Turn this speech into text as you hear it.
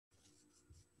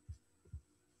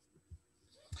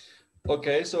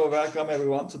Okay, so welcome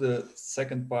everyone to the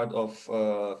second part of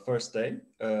first day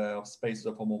of Spaces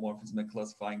of Homomorphism and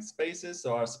Classifying Spaces.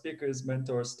 So our speaker is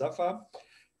mentor Stafa,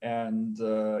 and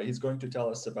he's going to tell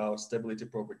us about stability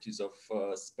properties of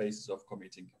spaces of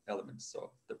commuting elements.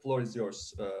 So the floor is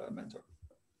yours, mentor.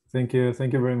 Thank you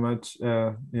very much.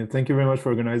 Thank you very much for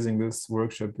organizing this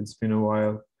workshop. It's been a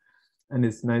while, and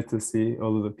it's nice to see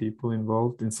all of the people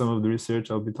involved in some of the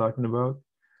research I'll be talking about.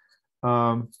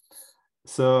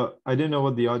 So I didn't know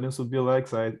what the audience would be like,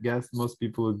 so I guess most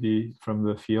people would be from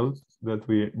the field that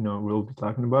we'll be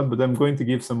talking about, but I'm going to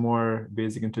give some more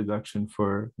basic introduction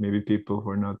for maybe people who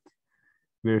are not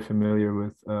very familiar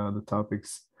with the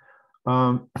topics.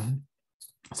 So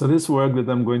this work that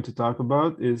I'm going to talk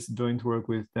about is joint work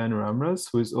with Dan Ramras,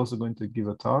 who is also going to give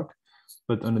a talk,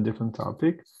 but on a different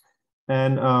topic.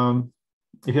 And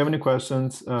if you have any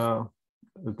questions at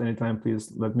any time,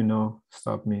 please let me know,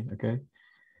 stop me, okay?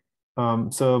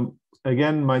 So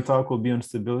again, my talk will be on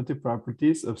stability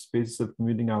properties of spaces of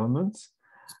commuting elements.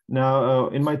 Now,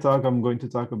 in my talk, I'm going to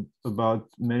talk about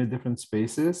many different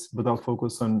spaces, but I'll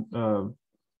focus on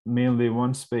mainly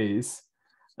one space,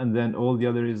 and then all the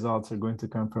other results are going to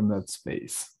come from that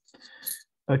space.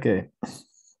 Okay.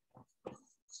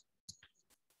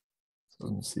 So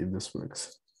let me see if this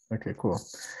works. Okay, cool.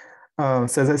 So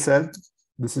as I said,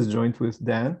 this is joint with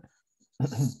Dan.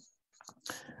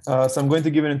 So I'm going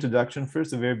to give an introduction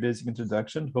first, a very basic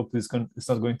introduction. Hopefully it's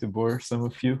not going to bore some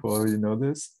of you who already know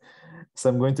this. So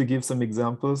I'm going to give some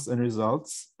examples and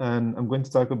results, and I'm going to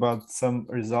talk about some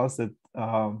results that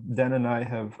Dan and I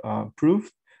have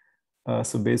proved.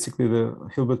 So basically the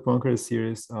Hilbert-Poincare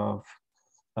series of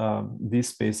these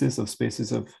spaces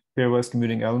of pairwise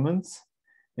commuting elements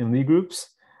in Lie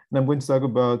groups. And I'm going to talk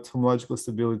about homological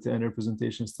stability and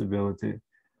representation stability.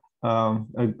 I'll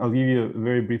give you a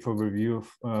very brief overview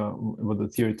of what the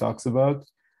theory talks about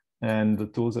and the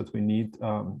tools that we need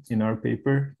in our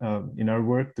paper, in our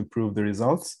work to prove the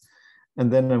results.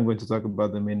 And then I'm going to talk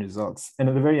about the main results. And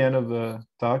at the very end of the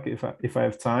talk, if I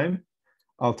have time,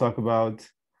 I'll talk about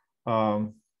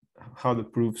how the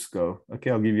proofs go.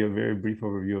 Okay, I'll give you a very brief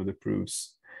overview of the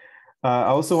proofs. I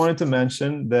also wanted to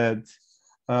mention that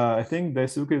I think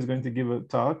Daisuke is going to give a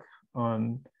talk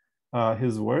on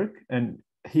his work, and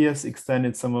he has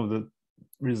extended some of the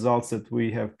results that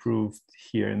we have proved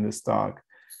here in this talk.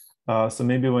 So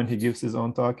maybe when he gives his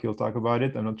own talk, he'll talk about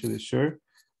it. I'm not really sure.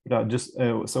 But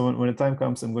so when the time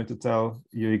comes, I'm going to tell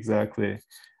you exactly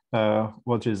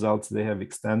what results they have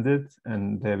extended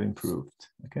and they have improved,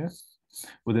 okay,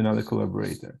 with another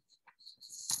collaborator.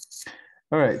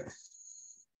 All right.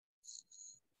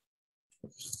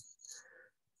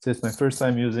 So it's my first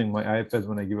time using my iPad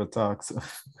when I give a talk. So,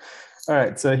 all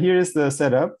right, so here is the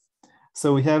setup.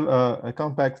 So we have a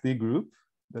compact Lie group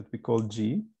that we call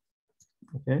G,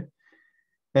 okay?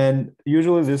 And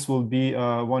usually this will be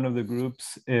one of the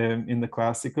groups in the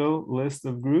classical list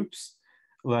of groups,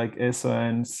 like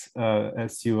SONs,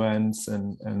 SUNs,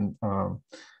 and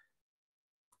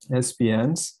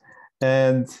SPNs.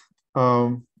 And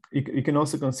you can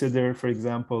also consider, for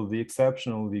example, the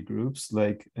exceptional Lie groups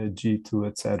like G2,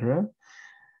 etc.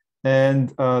 And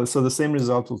so the same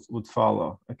result would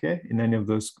follow, okay, in any of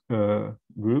those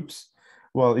groups.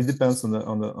 Well, it depends on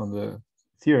the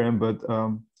theorem, but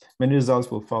many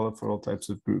results will follow for all types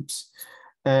of groups.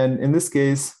 And in this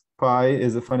case, pi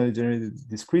is a finitely generated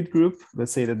discrete group.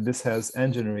 Let's say that this has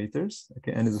n generators.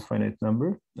 Okay, n is a finite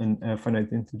number and a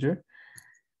finite integer.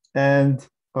 And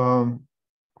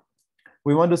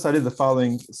we want to study the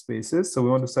following spaces. So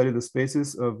we want to study the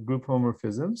spaces of group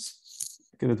homomorphisms,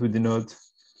 okay, that we denote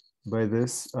by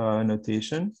this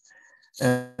notation.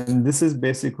 And this is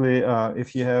basically,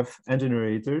 if you have n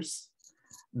generators,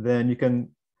 then you can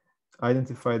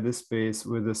identify this space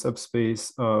with a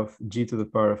subspace of G to the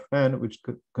power of n, which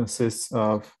consists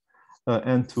of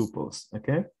n tuples,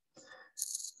 okay?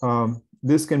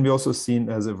 This can be also seen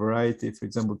as a variety. For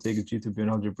example, take G to be an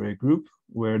algebraic group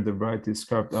where the variety is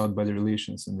carved out by the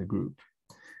relations in the group.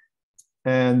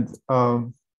 And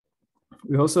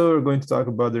we also are going to talk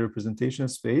about the representation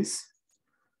space,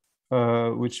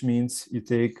 which means you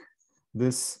take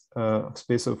this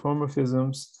space of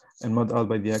homomorphisms and mod out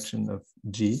by the action of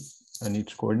G on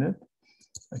each coordinate,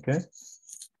 okay?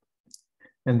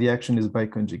 And the action is by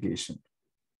conjugation.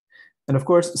 And of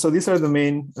course, so these are the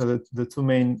main, the two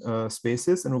main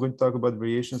spaces, and we're going to talk about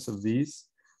variations of these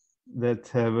that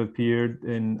have appeared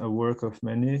in a work of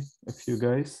a few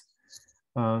guys.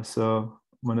 So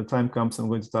when the time comes, I'm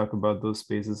going to talk about those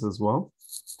spaces as well.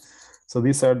 So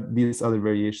these are these other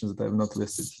variations that I have not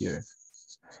listed here.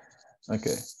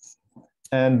 Okay.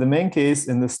 And the main case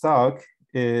in this talk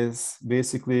is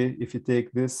basically if you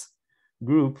take this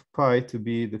group pi to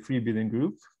be the free abelian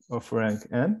group of rank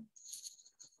n,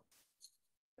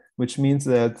 which means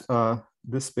that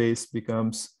this space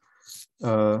becomes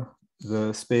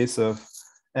the space of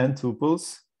n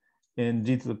tuples in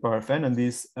G to the power of n, and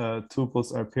these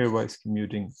tuples are pairwise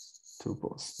commuting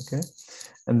tuples, okay?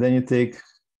 And then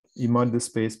you mod this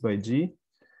space by G,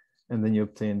 and then you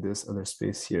obtain this other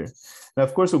space here. Now,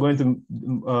 of course, we're going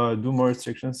to do more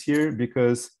restrictions here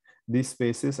because these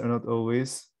spaces are not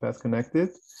always path connected.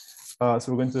 So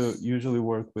we're going to usually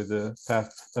work with the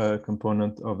path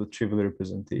component of the trivial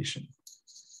representation.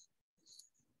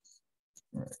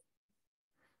 All right.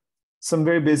 Some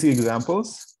very basic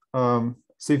examples.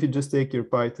 So if you just take your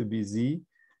pi to be Z,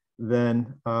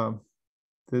 then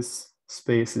this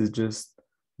space is just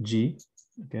G,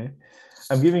 okay?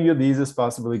 I'm giving you the easiest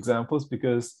possible examples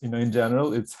because, in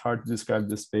general, it's hard to describe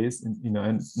the space, and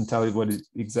tell you what it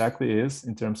exactly is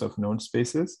in terms of known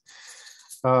spaces.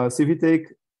 So if you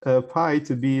take pi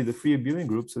to be the free abelian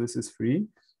group, so this is free.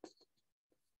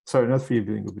 Sorry, not free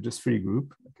abelian group, but just free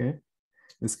group, okay?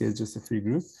 In this case, just a free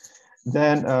group.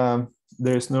 Then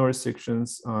there's no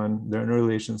restrictions there are no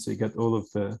relations, so you get all of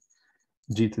the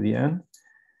G to the n.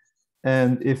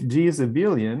 And if G is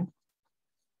abelian,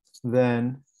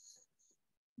 then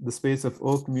the space of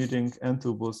all commuting n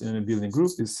tuples in an abelian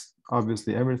group is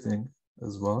obviously everything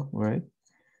as well, right?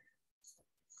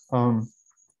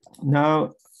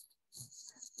 Now,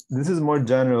 this is more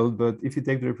general, but if you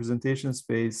take the representation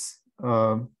space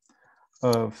of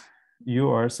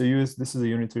UR, so this is a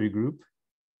unitary group,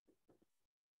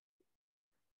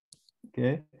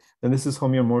 okay? And this is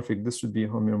homeomorphic. This should be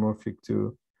homeomorphic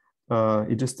to,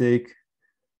 you just take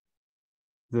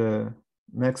the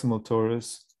maximal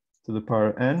torus to the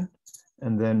power n,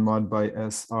 and then mod by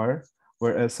SR,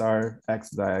 where SR acts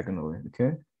diagonally,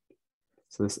 okay?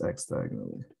 So this acts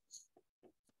diagonally.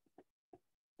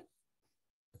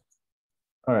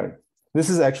 All right, this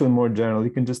is actually more general.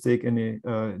 You can just take any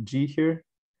G here.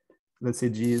 Let's say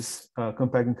G is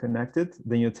compact and connected.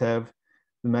 Then you'd have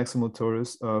the maximal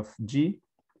torus of G,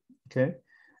 okay?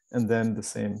 And then the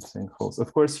same thing holds.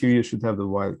 Of course, here you should have the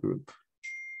Wile group.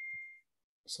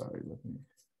 Sorry,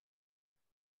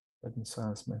 let me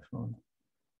silence my phone.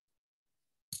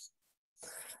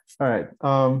 All right,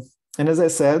 and as I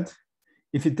said,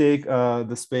 if you take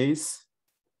the space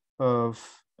of,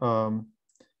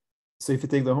 so if you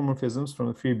take the homomorphisms from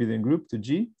a free abelian group to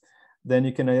G, then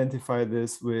you can identify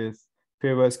this with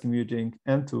pairwise commuting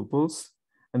n tuples,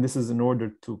 and this is an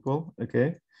ordered tuple,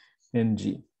 okay, in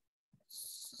G,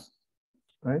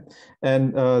 right?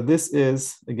 And this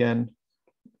is, again,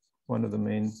 one of the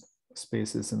main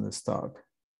spaces in this talk.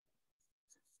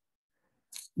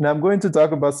 Now I'm going to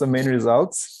talk about some main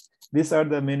results. These are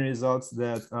the main results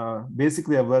that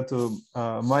basically have led to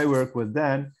my work with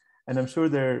Dan, and I'm sure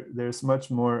there's much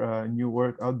more new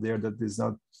work out there that is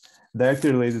not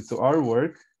directly related to our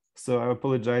work. So I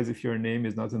apologize if your name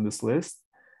is not in this list.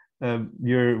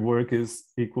 Your work is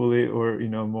equally or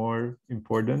more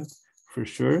important for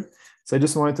sure. So I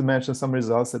just wanted to mention some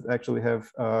results that actually have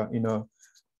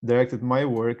directed my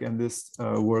work and this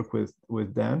work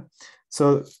with Dan.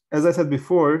 So as I said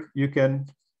before, you can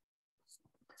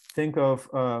think of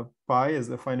pi as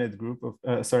a finite group of,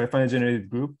 a finite generated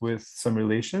group with some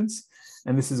relations.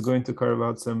 And this is going to carve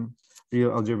out some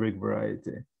real algebraic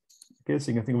variety. Okay,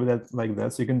 so you can think of that like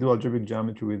that. So you can do algebraic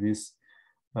geometry with these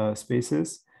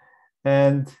spaces.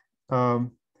 And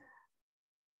Adam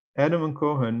and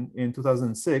Cohen in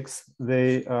 2006,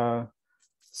 they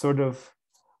sort of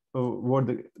were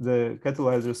the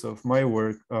catalyzers of my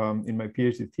work in my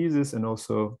PhD thesis, and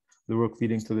also the work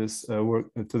leading to this to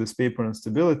this paper on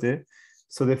stability.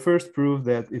 So they first proved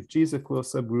that if G is a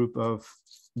closed subgroup of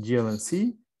GL and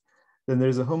C, then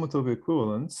there's a homotopy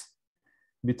equivalence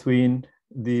between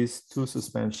these two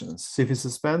suspensions. So if you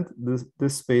suspend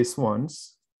this space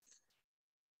once,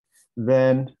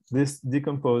 then this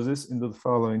decomposes into the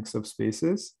following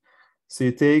subspaces. So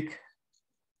you take,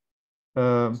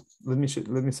 let me say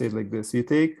it like this. So you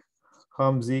take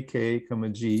Hom ZK comma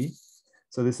G.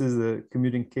 So this is the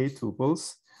commuting K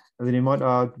tuples, and then you mod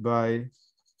out by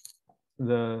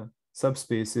the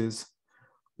subspaces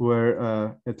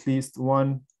where at least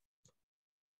one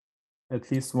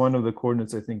of the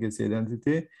coordinates, I think, is the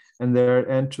identity, and there are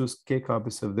n choose K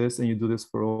copies of this, and you do this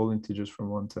for all integers from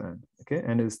 1 to n. Okay,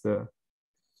 n is the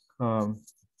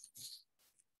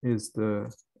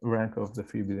rank of the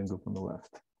free abelian group on the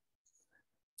left.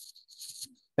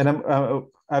 And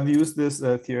I've used this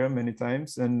theorem many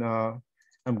times, and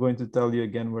I'm going to tell you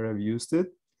again where I've used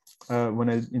it when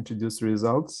I introduce the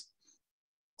results.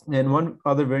 And one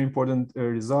other very important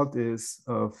result is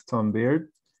of Tom Baird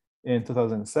in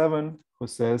 2007, who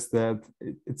says that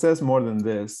it says more than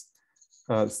this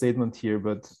statement here,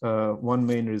 but one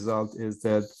main result is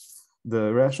that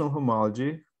the rational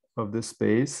homology of this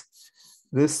space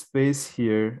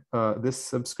here, this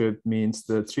subscript means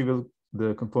the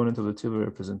component of the trivial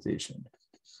representation.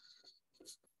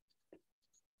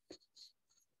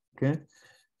 Okay,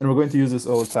 and we're going to use this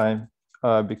all the time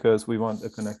because we want a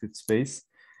connected space.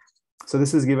 So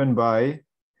this is given by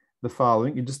the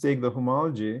following. You just take the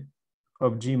homology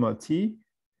of G mod T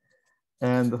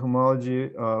and the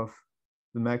homology of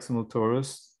the maximal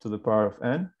torus to the power of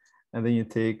n, and then you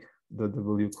take the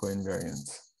W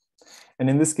coinvariance. And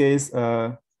in this case,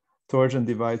 torsion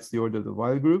divides the order of the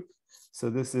Weyl group. So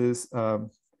this is, so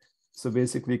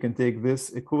basically you can take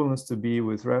this equivalence to be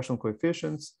with rational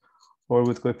coefficients or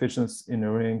with coefficients in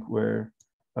a ring where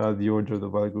the order of the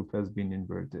Weyl group has been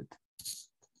inverted.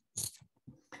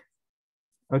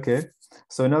 Okay,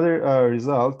 so another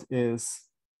result is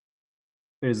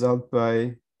a result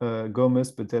by Gomez,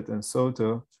 Petit, and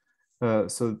Soto.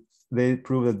 So they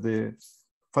prove that the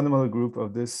fundamental group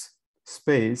of this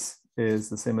space is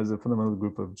the same as the fundamental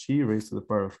group of G raised to the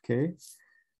power of K.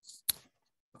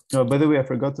 Oh, by the way, I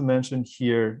forgot to mention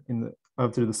here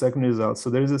after the second result. So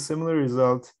there is a similar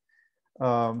result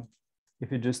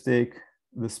if you just take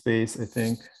the space, I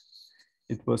think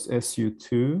it was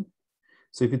SU2.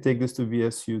 So if you take this to be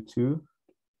SU2,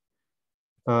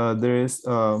 there is,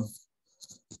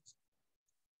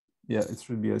 yeah, it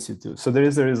should be SU2. So there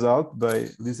is a result by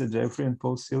Lisa Jeffrey and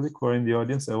Paul Silic, who are in the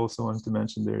audience. I also wanted to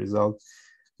mention the result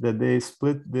that they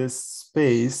split this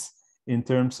space in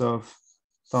terms of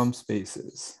thumb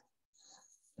spaces.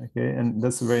 Okay, and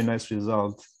that's a very nice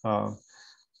result.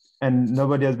 And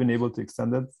nobody has been able to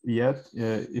extend that yet.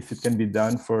 If it can be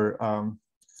done for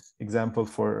example,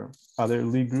 for other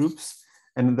Lie groups.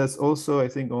 And that's also, I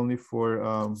think, only for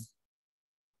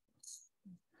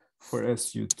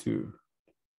SU2.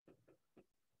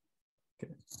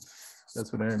 Okay,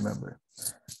 that's what I remember.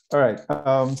 All right,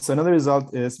 so another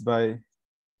result is by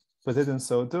Petit and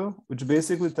Soto, which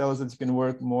basically tells that you can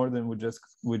work more than with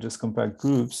just compact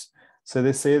groups. So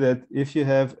they say that if you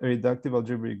have a reductive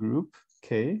algebraic group,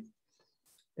 K,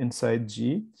 inside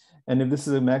G, and if this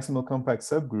is a maximal compact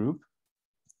subgroup,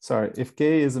 sorry, if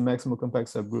K is a maximal compact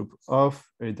subgroup of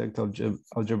a reductive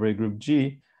algebraic group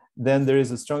G, then there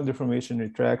is a strong deformation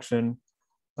retraction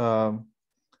of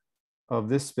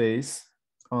this space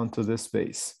onto this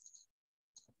space.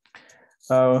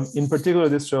 In particular,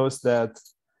 this shows that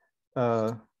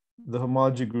the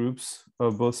homology groups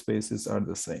of both spaces are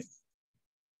the same.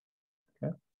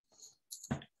 Okay.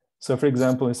 So for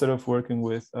example, instead of working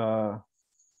with GL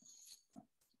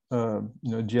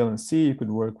and C, you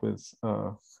could work with,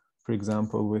 for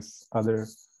example, with other,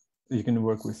 you can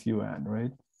work with UN,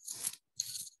 right?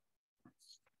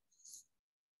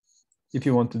 If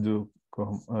you want to do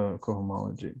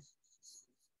cohomology.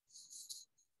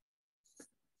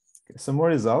 Okay, some more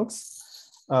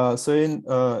results. So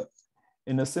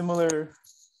in a similar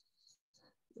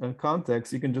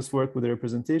context, you can just work with the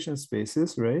representation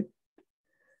spaces, right?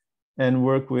 And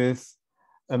work with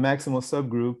a maximal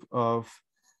subgroup of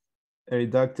a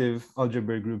reductive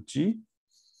algebraic group G.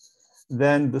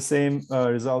 Then the same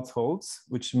result holds,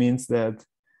 which means that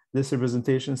this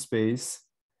representation space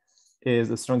is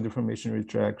a strong deformation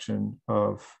retraction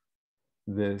of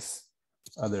this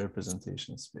other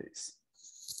representation space.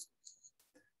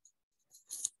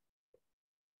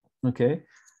 Okay.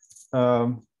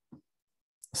 So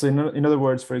in other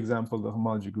words, for example, the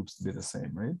homology groups to be the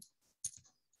same, right?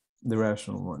 The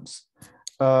rational ones.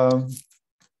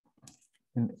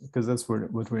 Because that's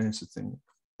what we're interested in.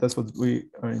 That's what we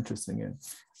are interested in.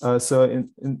 So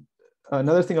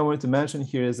another thing I wanted to mention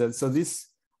here is that, so these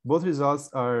both results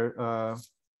are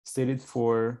stated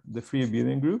for the free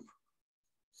abelian group.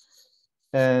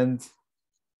 And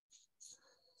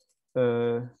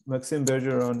Maxime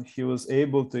Bergeron, he was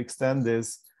able to extend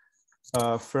this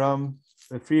from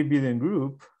a free abelian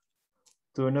group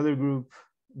to another group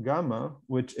gamma,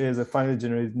 which is a finely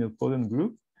generated nilpotent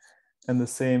group, and the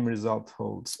same result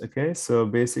holds. Okay, so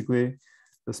basically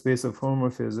the space of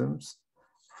homomorphisms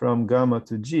from gamma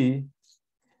to G,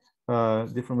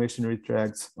 deformation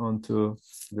retracts onto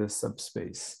this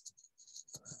subspace,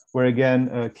 where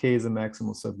again, K is a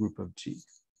maximal subgroup of G.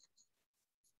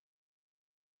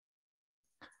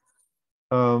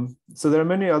 So there are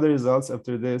many other results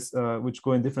after this, which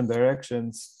go in different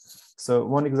directions. So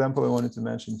one example I wanted to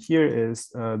mention here is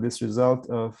this result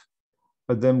of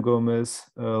Adem, Gomez,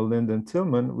 Lind, and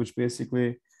Tillman, which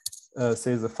basically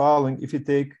says the following: if you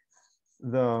take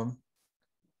the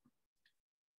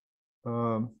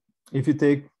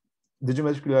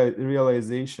geometric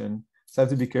realization So I have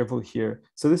to be careful here.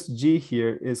 So this G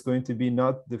here is going to be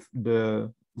not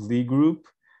the Lie group,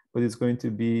 but it's going to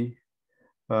be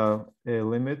a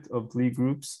limit of Lie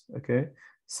groups, okay?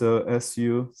 So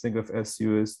SU, think of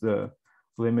SU as the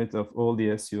limit of all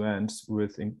the SUNs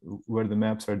where the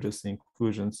maps are just the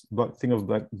inclusions, think of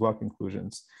block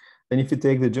inclusions. Then if you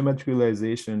take the geometric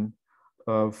realization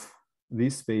of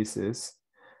these spaces,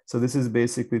 so this is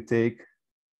basically take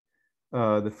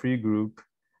the free group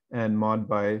and mod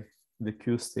by the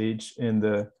Q stage in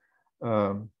the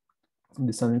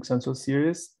descending central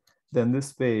series, then this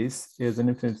space is an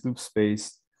infinite loop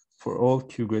space for all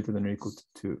Q greater than or equal to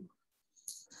 2.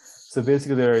 So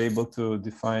basically they're able to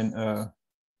define a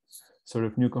sort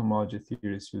of new homology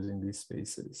theories using these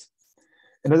spaces.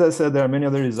 And as I said, there are many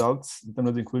other results that I'm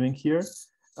not including here.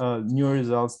 Newer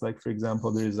results, like for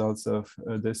example, the results of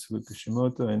Daisuke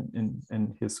Kishimoto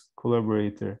and his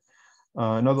collaborator,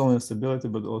 not only on stability,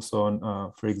 but also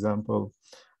on, for example,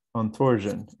 on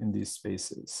torsion in these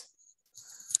spaces.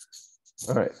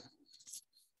 All right.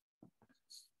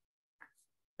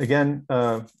 Again,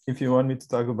 if you want me to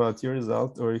talk about your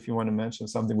result or if you want to mention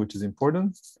something which is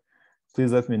important,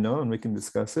 please let me know and we can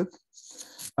discuss it.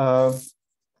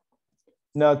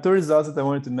 Now, two results that I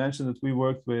wanted to mention that we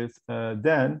worked with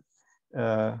Dan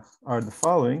are the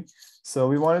following. So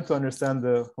we wanted to understand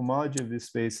the homology of these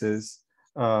spaces.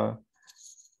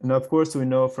 And of course, we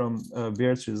know from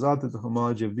Baird's result that the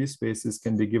homology of these spaces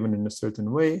can be given in a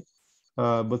certain way.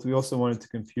 But we also wanted to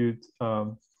compute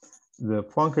the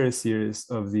Poincare series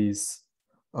of these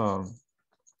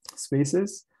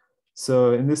spaces.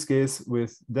 So in this case,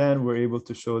 with Dan, we're able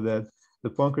to show that the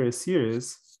Poincare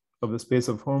series of the space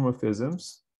of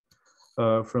homomorphisms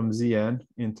from Zn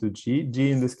into G.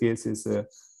 G in this case is a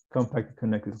compactly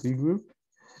connected Lie group.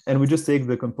 And we just take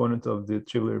the component of the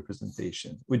trivial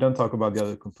representation. We don't talk about the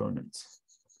other components.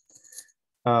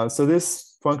 So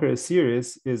this Poincare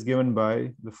series is given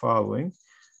by the following.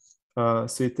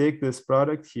 So you take this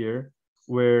product here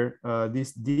where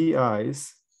these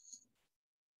di's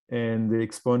and the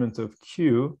exponent of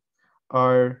Q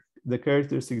are the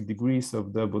characteristic degrees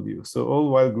of W. So all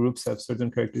while groups have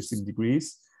certain characteristic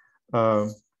degrees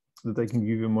that I can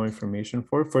give you more information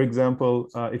for. For example,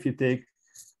 if you take,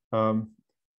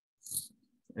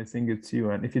 I think it's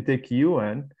UN. If you take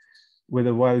UN with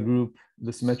a while group,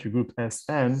 the symmetric group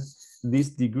Sn,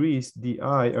 these degrees di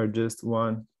are just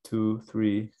 1, 2,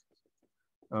 3,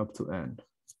 up to n.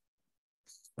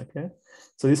 Okay,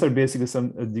 so these are basically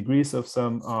some degrees of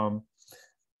some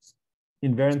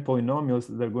invariant polynomials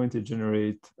that are going to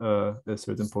generate a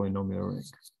certain polynomial ring.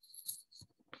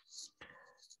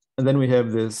 And then we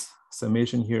have this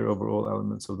summation here over all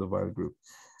elements of the while group.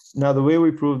 Now, the way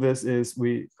we prove this is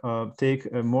we take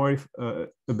a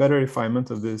better refinement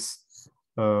of this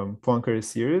Poincare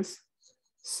series.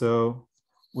 So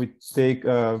we take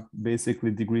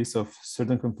basically degrees of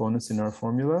certain components in our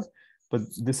formula, but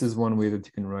this is one way that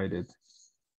you can write it.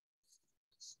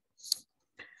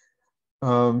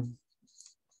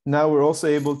 Now we're also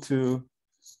able to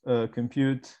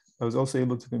compute, I was also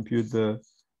able to compute the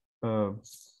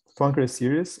Poincare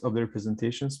series of the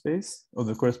representation space, of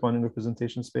the corresponding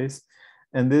representation space.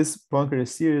 And this Poincare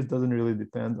series doesn't really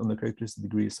depend on the characteristic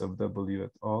degrees of W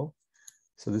at all.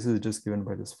 So this is just given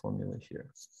by this formula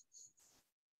here.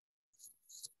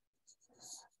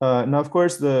 Now, of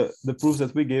course, the proofs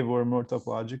that we gave were more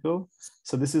topological.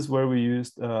 So this is where we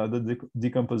used the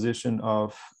decomposition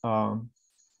of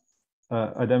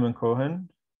Adam and Cohen,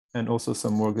 and also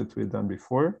some work that we've done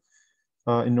before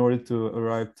in order to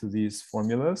arrive to these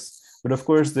formulas. But of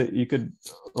course, you could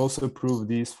also prove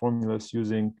these formulas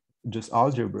using just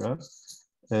algebra,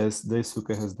 as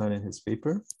Daisuke has done in his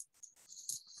paper.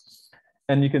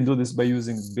 And you can do this by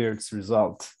using Baird's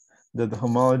result, that the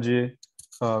homology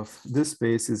of this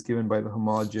space is given by the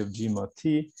homology of G mod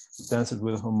T, tensor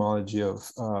with the homology of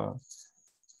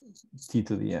T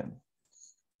to the n.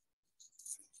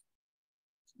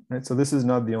 Right, so this is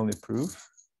not the only proof.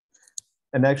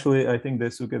 And actually, I think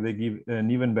Daisuke, they give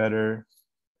an even better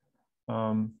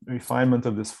refinement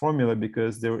of this formula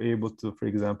because they were able to, for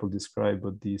example, describe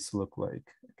what these look like,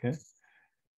 okay?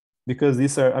 Because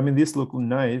these are, I mean, these look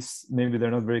nice. Maybe they're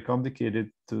not very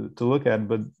complicated to look at,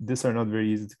 but these are not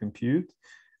very easy to compute.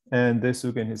 And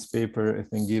Daisuke in his paper, I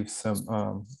think, gives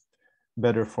some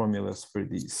better formulas for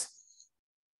these.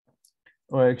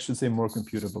 Or I should say more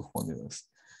computable formulas.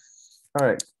 All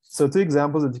right, so two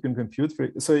examples that you can compute.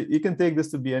 So you can take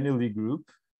this to be any Lie group,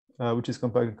 which is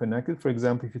compactly connected. For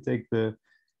example, if you take the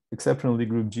exceptional Lie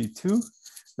group G2,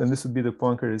 then this would be the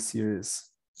Poincare series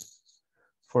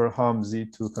for Hom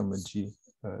Z2,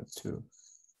 G2.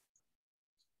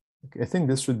 Okay, I think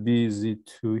this should be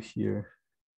Z2 here.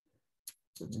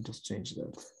 Let me just change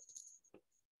that.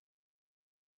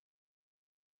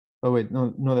 Oh wait,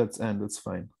 no, that's N, that's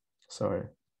fine. Sorry,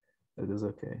 that is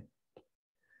okay.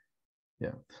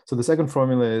 Yeah, so the second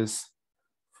formula is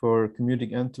for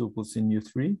commuting N tuples in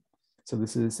U3. So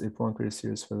this is a Poincare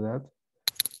series for that.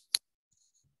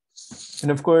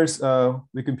 And of course,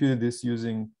 we computed this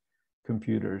using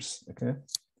computers, okay?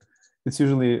 It's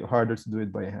usually harder to do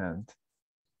it by hand.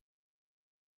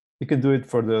 You can do it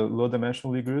for the low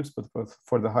dimensional Lie groups, but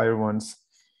for the higher ones,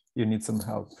 you need some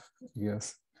help,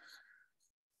 yes.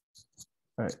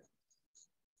 All right.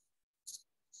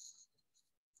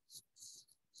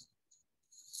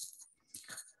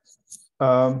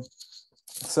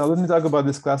 So let me talk about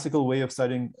this classical way of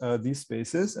studying these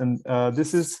spaces. And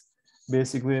this is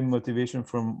basically motivation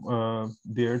from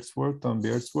Beard's work, Tom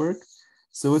Beard's work.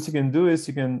 So what you can do is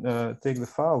you can take the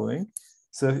following.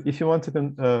 So if you want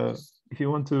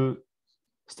to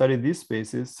study these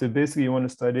spaces, so basically you want to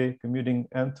study commuting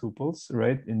N tuples,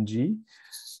 right, in G.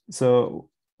 So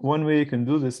one way you can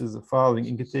do this is the following.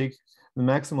 You can take the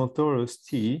maximal torus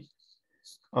T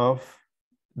of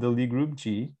the Lie group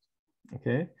G,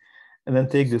 okay, and then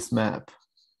take this map.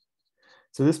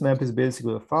 So this map is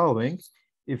basically the following.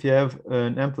 If you have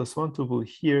an n+1 tuple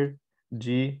here,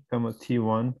 G, comma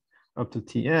T1 up to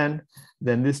Tn,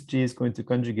 then this G is going to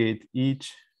conjugate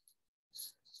each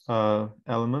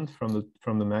element from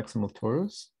the maximal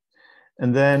torus.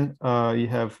 And then you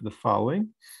have the following.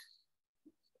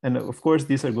 And of course,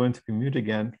 these are going to commute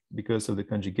again because of the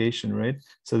conjugation, right?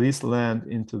 So these land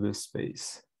into this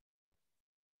space.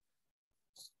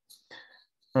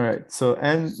 All right, so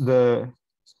and the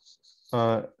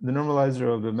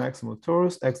normalizer of the maximal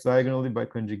torus acts diagonally by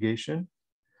conjugation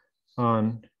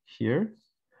on here.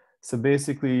 So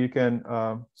basically you can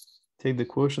take the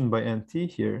quotient by NT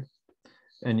here,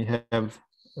 and you have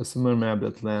a similar map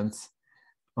that lands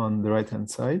on the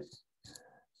right-hand side.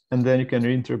 And then you can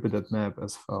reinterpret that map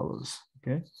as follows,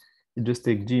 okay? You just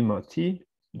take G mod T,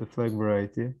 the flag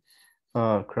variety,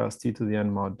 cross T to the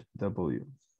N mod W.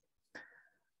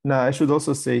 Now, I should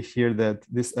also say here that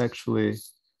this actually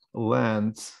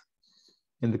lands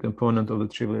in the component of the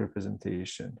trivial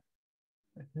representation.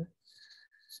 Okay.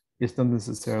 It's not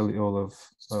necessarily all of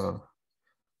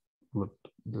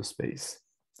the space.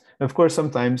 Of course,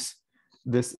 sometimes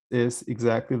this is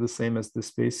exactly the same as the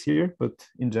space here, but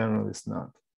in general, it's not.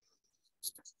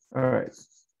 All right.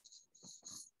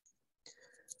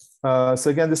 So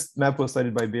again, this map was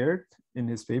studied by Beard in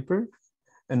his paper.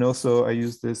 And also I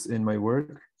used this in my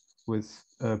work with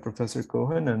Professor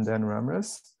Cohen and Dan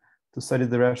Ramras to study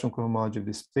the rational cohomology of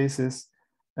these spaces.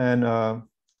 And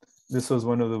this was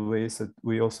one of the ways that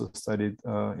we also studied,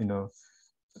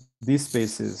 these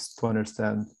spaces to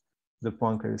understand the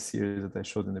Poincare series that I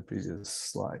showed in the previous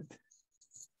slide.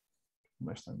 How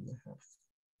much time do I have?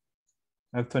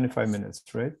 I have 25 minutes,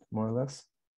 right? More or less.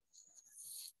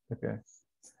 Okay.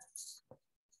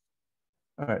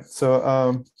 All right.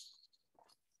 So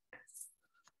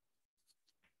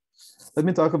let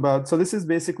me talk about, so this is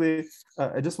basically,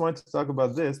 I just wanted to talk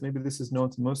about this. Maybe this is known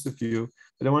to most of you,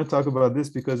 but I want to talk about this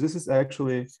because this is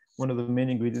actually one of the main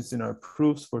ingredients in our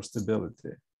proofs for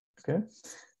stability, okay?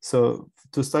 So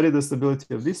to study the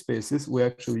stability of these spaces, we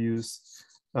actually use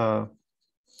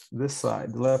this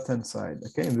side, the left-hand side,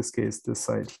 okay? In this case, this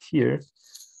side here,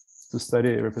 to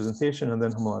study representation and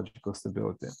then homological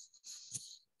stability.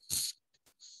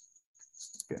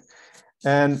 Okay.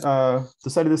 And to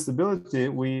study the stability,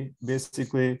 we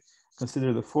basically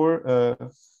consider the four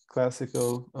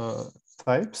classical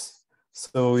types.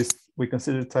 So we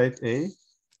consider type A,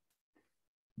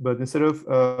 but instead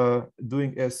of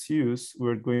doing SUs,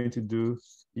 we're going to do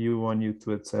U1,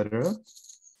 U2, etc.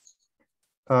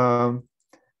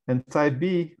 And type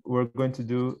B, we're going to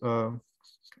do,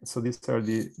 so these are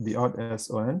the odd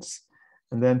SONs.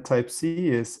 And then type C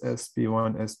is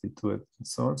SP1, SP2, and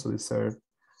so on. So these are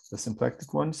the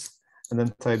symplectic ones, and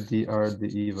then type D are the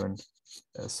even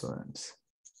SONs.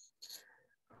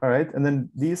 All right, and then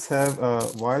these have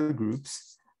Weil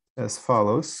groups as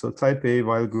follows. So type A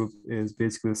Weil group is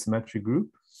basically a symmetric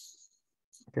group,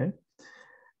 okay?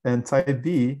 And type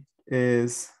B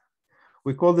is,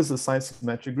 we call this a sign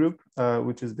symmetric group,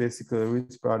 which is basically a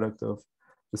root product of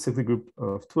the cyclic group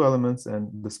of two elements and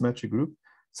the symmetric group.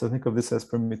 So think of this as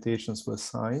permutations with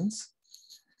signs,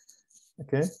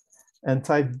 okay? And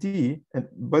type D, and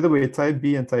by the way, type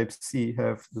B and type C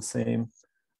have the same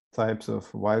types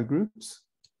of Weil groups.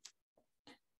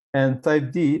 And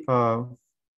type D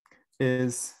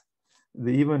is the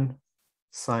even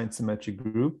sign symmetric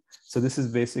group. So this is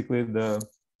basically the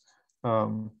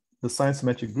the sign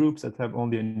symmetric groups that have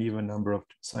only an even number of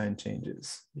sign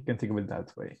changes. You can think of it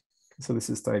that way. So this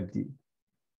is type D.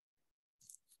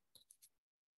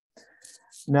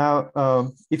 Now,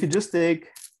 if you just take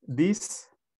these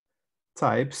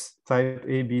types, type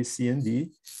A, B, C, and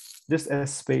D, just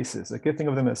as spaces, okay, think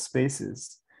of them as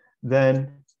spaces,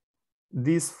 then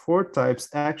these four types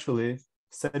actually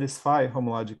satisfy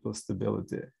homological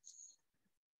stability,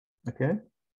 okay?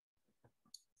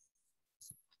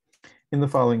 In the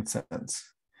following sense.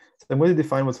 So I'm going to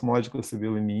define what homological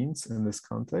stability means in this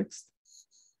context.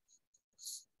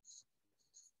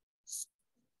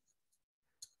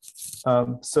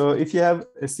 So if you have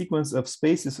a sequence of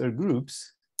spaces or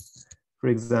groups, for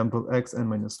example, xn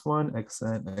minus 1,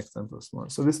 xn, xn plus 1.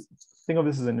 So this, think of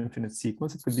this as an infinite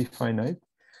sequence. It could be finite.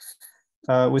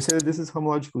 We say that this is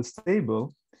homologically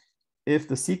stable if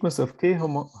the sequence of k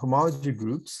homology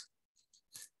groups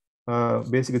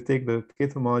basically take the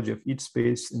kth homology of each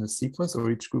space in the sequence or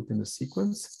each group in the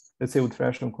sequence, let's say with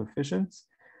rational coefficients,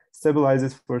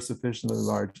 stabilizes for a sufficiently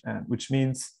large n, which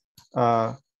means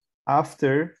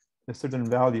after a certain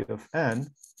value of n,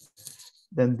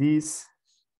 then these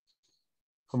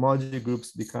homology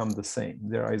groups become the same.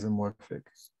 They're isomorphic.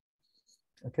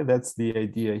 Okay, that's the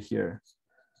idea here.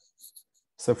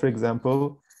 So for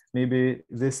example, maybe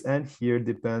this n here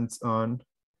depends on,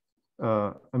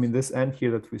 this n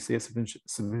here that we say is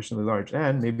sufficiently large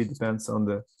n maybe depends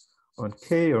on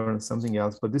k or on something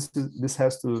else, but this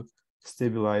has to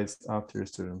stabilize after a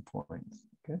certain point.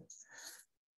 Okay.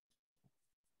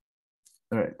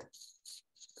 All right.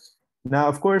 Now,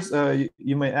 of course,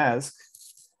 you may ask,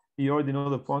 you already know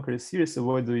the Poincare series, so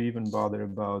why do you even bother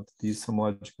about these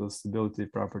homological stability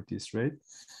properties, right?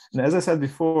 And as I said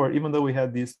before, even though we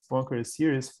had these Poincare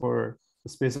series for the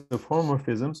space of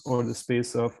homomorphisms or the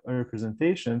space of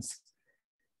representations,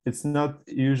 it's not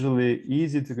usually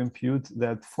easy to compute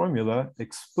that formula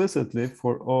explicitly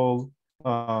for all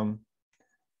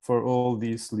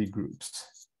these Lie groups.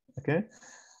 Okay,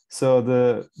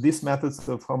 so these methods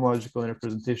of homological and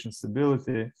representation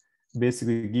stability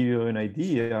basically give you an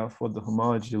idea of what the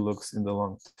homology looks in the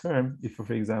long term. If you,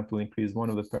 for example, increase one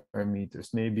of the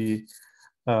parameters, maybe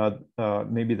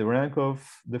the rank of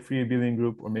the free abelian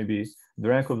group, or maybe the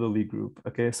rank of the Lie group.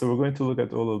 Okay, so we're going to look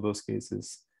at all of those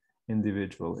cases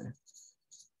individually.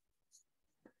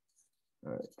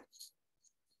 All right.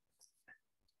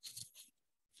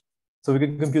 So we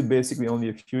can compute basically only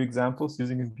a few examples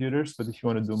using computers, but if you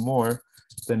want to do more,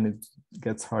 then it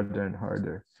gets harder and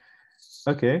harder.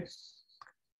 Okay,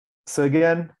 so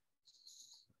again,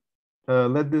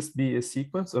 let this be a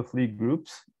sequence of Lie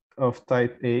groups of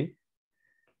type A,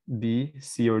 B,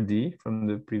 C, or D from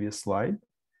the previous slide.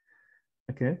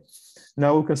 Okay,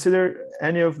 now we'll consider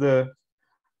any of the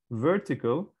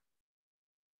vertical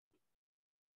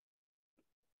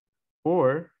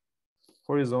or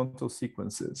horizontal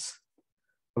sequences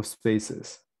of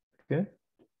spaces. Okay,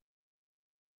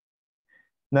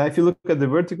 now if you look at the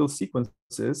vertical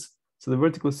sequences, so the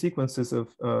vertical sequences of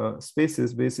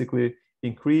spaces basically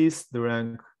increase the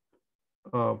rank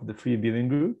of the free abelian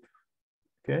group,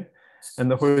 okay?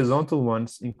 And the horizontal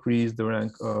ones increase the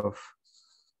rank of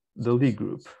the Lie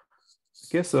group.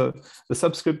 Okay, so the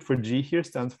subscript for G here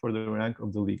stands for the rank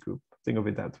of the Lie group. Think of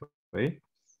it that way.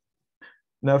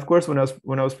 Now, of course, when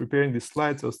I was preparing these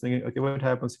slides, I was thinking, okay, what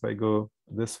happens if I go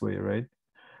this way, right?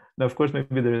 Now, of course,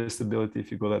 maybe there is stability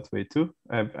if you go that way too.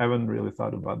 I haven't really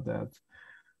thought about that.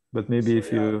 But maybe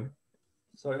if you...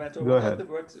 Sorry, Mentor, go what ahead. are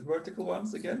the vertical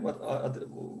ones again? What are the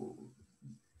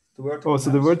vertical so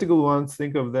the vertical ones,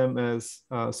 think of them as,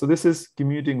 so this is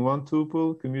commuting one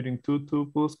tuple, commuting two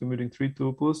tuples, commuting three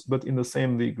tuples, but in the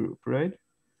same Lie group, right?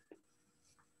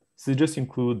 So you just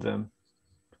include them.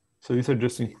 So these are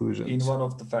just inclusions. In one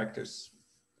of the factors.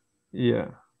 Yeah.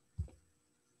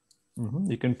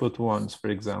 You can put ones, for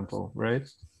example, right?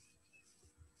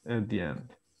 At the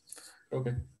end.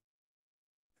 Okay.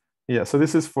 Yeah, so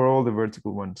this is for all the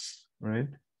vertical ones, right?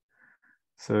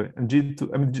 So, and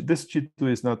G2, this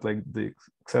G2 is not like the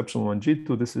exceptional one.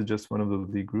 G2, this is just one of the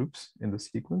Lie groups in the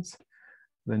sequence.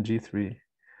 Then G3.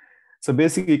 So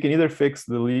basically, you can either fix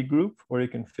the Lie group or you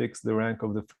can fix the rank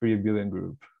of the free abelian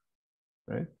group,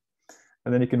 right?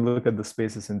 And then you can look at the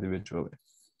spaces individually.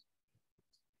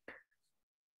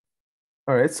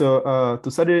 All right, so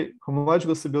to study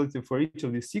homological stability for each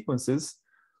of these sequences,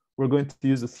 we're going to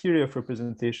use the theory of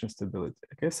representation stability.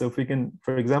 Okay, so if we can,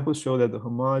 for example, show that the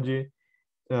homology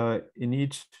in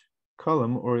each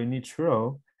column or in each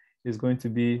row is going to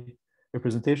be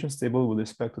representation stable with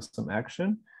respect to some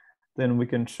action, then we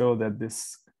can show that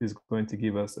this is going to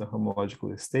give us a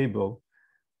homologically stable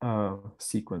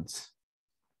sequence.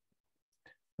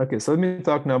 Okay, so let me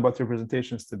talk now about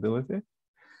representation stability.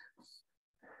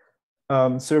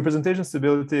 So representation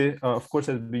stability, of course,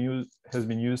 has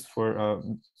been used for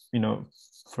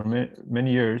for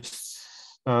many years.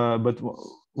 But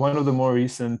one of the more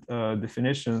recent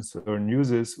definitions or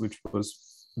uses, which was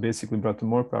basically brought to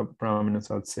more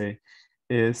prominence, I would say,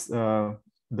 is the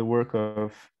work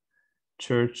of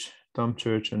Tom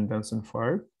Church, and Benson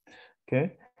Farr.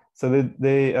 Okay, so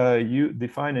they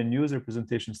define and use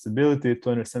representation stability to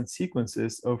understand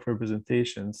sequences of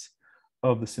representations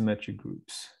of the symmetric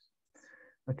groups.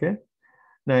 Okay,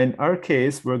 now in our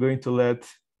case, we're going to let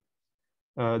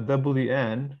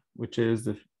Wn, which is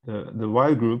the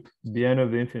Wile group, be n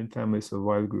of the infinite families of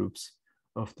Wile groups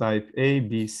of type A,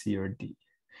 B, C, or D.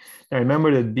 Now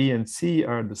remember that B and C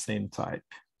are the same type.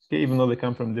 Okay, even though they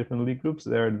come from different Lie groups,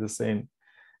 they are the same,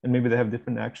 and maybe they have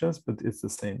different actions, but it's the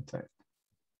same type.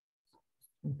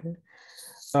 Okay,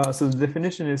 so the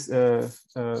definition is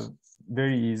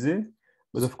very easy,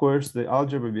 but of course the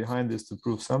algebra behind this to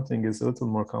prove something is a little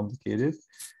more complicated.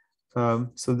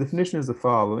 So the definition is the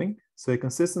following. So a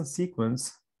consistent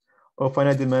sequence of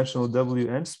finite dimensional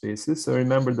Wn spaces. So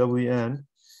remember Wn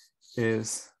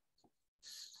is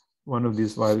one of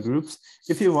these Wile groups.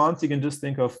 If you want, you can just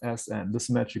think of Sn, the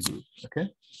symmetric group, okay?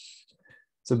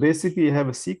 So basically you have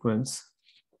a sequence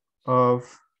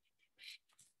of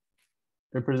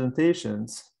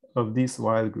representations of these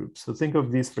Wile groups. So think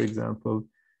of these, for example,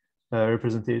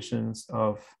 representations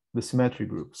of the symmetric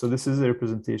group. So this is a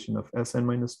representation of Sn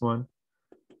minus 1.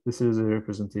 This is a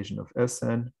representation of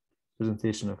Sn,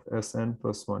 representation of Sn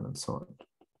plus 1, and so on.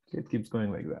 Okay, it keeps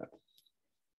going like that.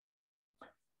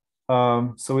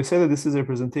 So we say that this is a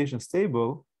representation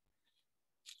stable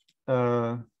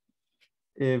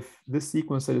if this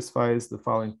sequence satisfies the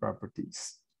following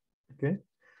properties. Okay,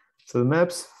 so the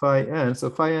maps phi n. So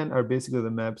phi n are basically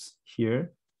the maps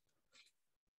here.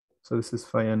 So this is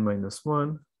phi n minus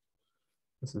 1.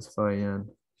 This is phi n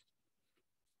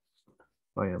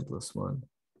plus 1.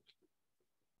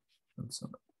 And so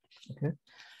on. Okay,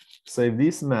 so if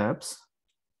these maps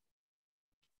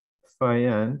phi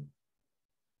n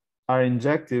are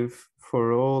injective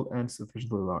for all n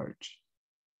sufficiently large.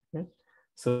 Okay,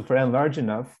 so for n large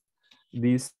enough,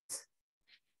 these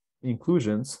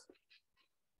inclusions,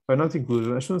 or not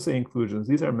inclusions, I shouldn't say inclusions,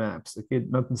 these are maps, okay,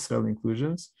 not necessarily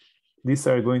inclusions. These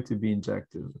are going to be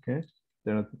injective, okay?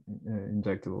 They're not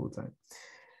injective all the time.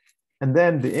 And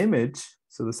then the image,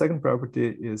 so the second property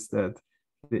is that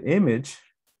the image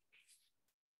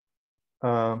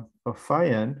of phi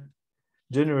n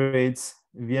generates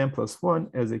Vn plus 1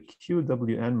 as a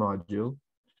QWN module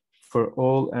for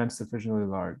all n sufficiently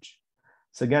large.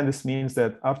 So again, this means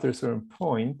that after a certain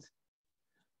point,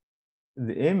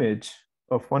 the image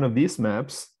of one of these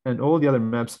maps and all the other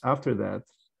maps after that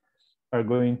are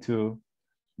going to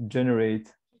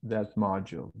generate that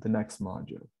module, the next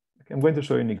module. Okay, I'm going to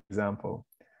show you an example.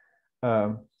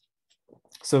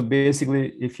 So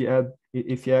basically, if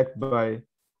you act by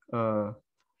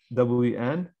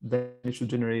Wn, then it should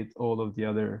generate all of the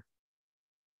other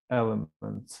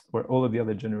elements or all of the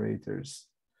other generators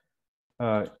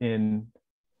in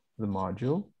the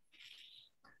module.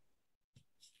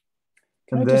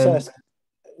 Can I just ask?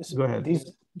 Go ahead.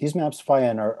 These maps phi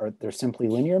n are they're simply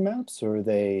linear maps, or are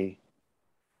they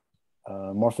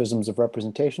morphisms of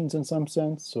representations in some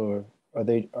sense, or are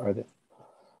they?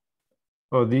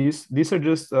 Oh, these are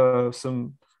just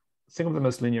some. Think of them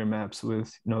as linear maps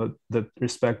with that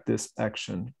respect this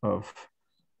action of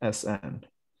Sn,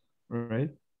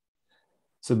 right?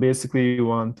 So basically, you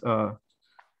want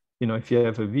if you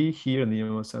have a V here and then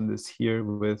you want to send this here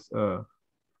with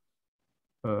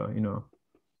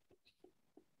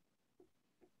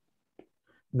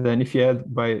then if you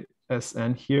add by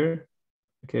Sn here,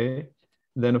 okay,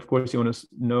 then of course you want to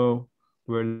know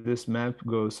where this map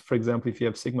goes. For example, if you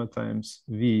have sigma times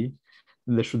V,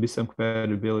 then there should be some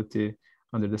compatibility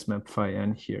under this map phi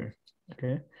n here,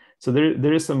 okay? So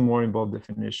there is some more involved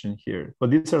definition here,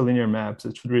 but these are linear maps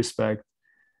that should respect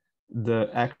the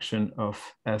action of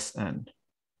Sn.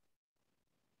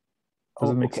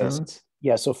 Does it make sense?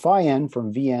 Yeah, so phi n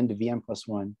from Vn to Vn plus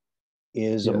 1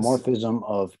 is a morphism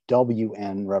of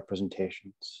Wn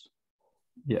representations.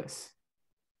 Yes.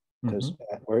 Because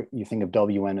where you think of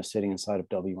Wn as sitting inside of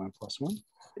Wn plus 1?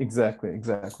 Exactly,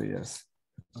 yes.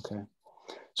 Okay.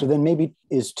 So then maybe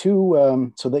is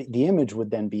two, so the image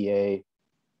would then be a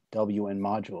Wn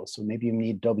module. So maybe you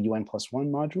need Wn plus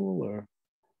 1 module or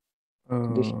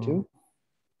condition 2?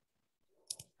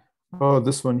 Oh,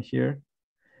 this one here.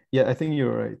 Yeah, I think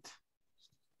you're right.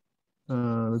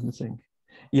 Let me think.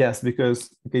 Yes, because,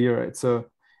 okay, you're right. So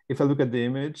if I look at the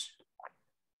image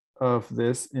of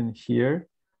this in here,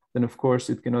 then of course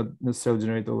it cannot necessarily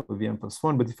generate all of Vn plus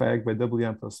 1, but if I act by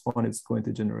Wn plus 1, it's going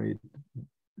to generate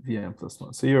Vn plus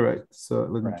 1. So you're right. So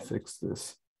let me fix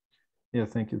this. Yeah,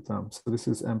 thank you, Tom. So this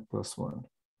is n plus 1.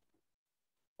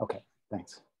 Okay,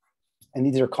 thanks. And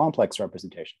these are complex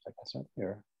representations, I guess,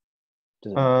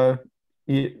 right?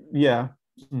 Yeah.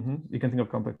 You can think of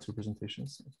complex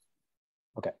representations.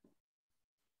 Okay.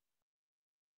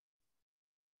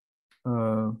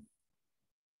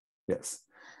 Yes.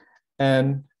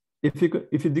 And if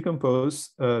you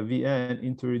decompose Vn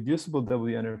into reducible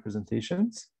Wn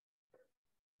representations,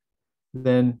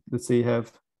 then let's say you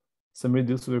have some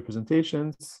reducible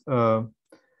representations, and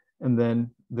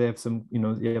then they have some,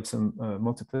 you have some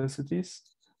multiplicities,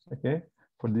 okay,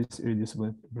 for these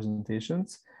irreducible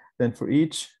representations. Then for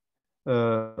each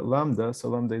lambda, so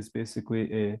lambda is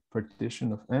basically a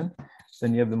partition of n,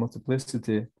 then you have the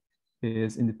multiplicity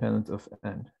is independent of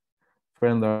n, for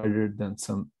n larger than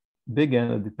some big N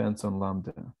that depends on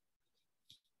lambda.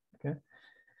 Okay.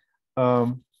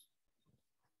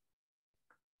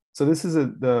 So this is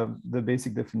the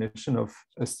basic definition of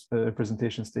a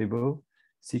representation stable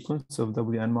sequence of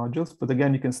Wn modules. But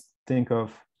again, you can think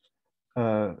of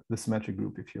the symmetric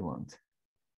group if you want.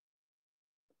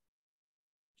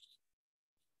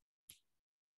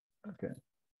 Okay.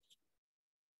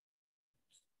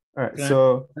 All right.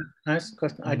 So can I ask a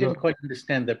question? I didn't quite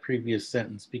understand that previous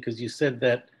sentence because you said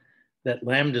that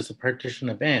lambda is a partition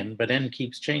of n, but n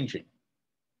keeps changing.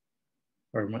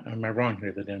 Or am I wrong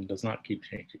here that n does not keep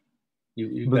changing?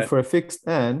 But for a fixed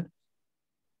n,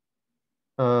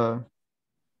 well,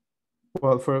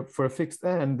 for a fixed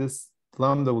n, this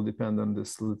lambda will depend on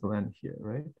this little n here,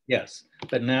 right? Yes,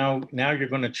 but now you're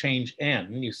going to change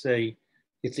n. You say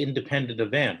it's independent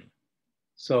of n.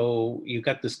 So you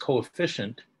got this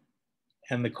coefficient,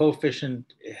 and the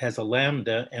coefficient has a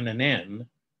lambda and an n.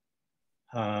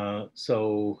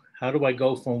 So how do I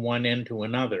go from one n to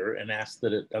another and ask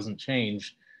that it doesn't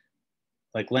change?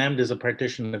 Like lambda is a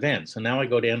partition of n. So now I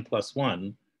go to n plus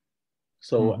 1.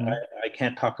 So I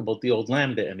can't talk about the old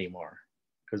lambda anymore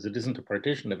because it isn't a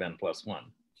partition of n plus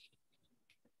 1.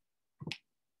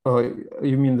 Oh,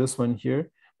 you mean this one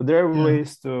here? But there are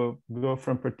ways to go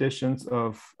from partitions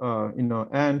of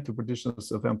n to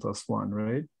partitions of n plus 1,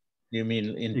 right? You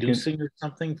mean inducing or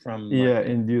something from? Yeah, like,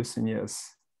 inducing,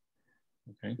 yes.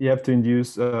 Okay. You have to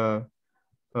induce. I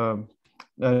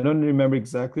don't remember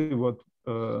exactly what.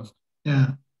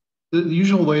 Yeah, the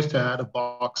usual way is to add a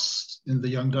box in the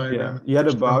Young diagram. Yeah, you add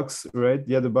a box, right?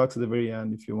 You add the box at the very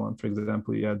end if you want. For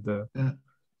example, you add the. Yeah.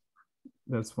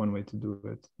 That's one way to do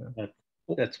it. Yeah.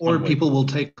 Or people will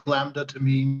take lambda to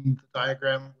mean the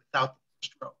diagram without the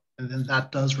first row, and then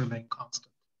that does remain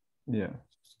constant. Yeah.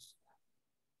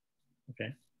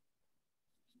 Okay.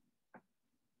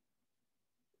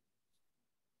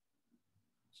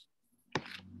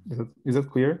 Is that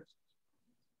clear?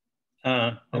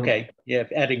 Okay. Yeah,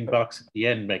 adding box at the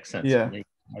end makes sense to me.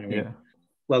 I mean,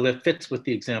 well, it fits with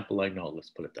the example I know. Let's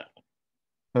put it that way.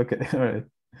 Okay. All right.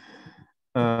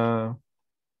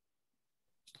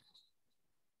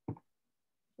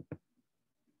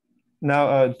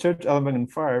 Now, Church, Allenberg,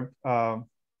 and Farb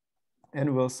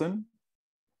and Wilson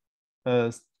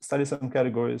study some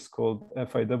categories called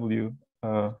FIW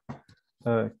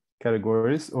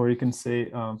categories, or you can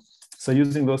say, so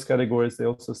using those categories, they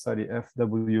also study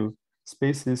FW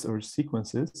spaces or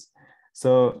sequences.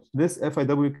 So this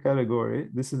FIW category,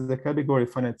 this is the category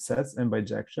of finite sets and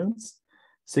bijections.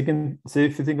 So you can say,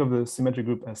 if you think of the symmetric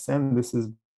group as n, this is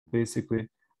basically,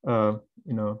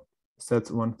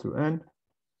 sets 1 through n.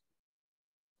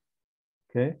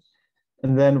 Okay,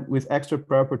 and then with extra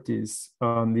properties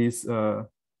on these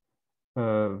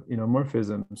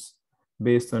morphisms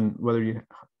based on whether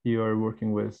you are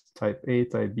working with type A,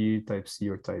 type B, type C,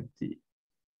 or type D.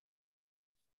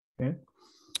 Okay.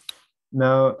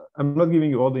 Now I'm not giving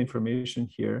you all the information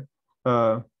here.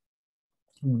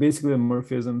 Basically, the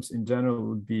morphisms in general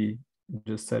would be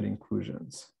just set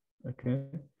inclusions. Okay.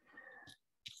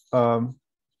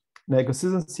 Now, a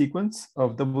consistent sequence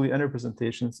of Wn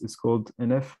representations is called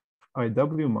an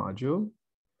FIW module.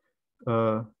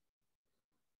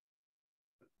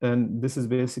 And this is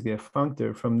basically a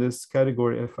functor from this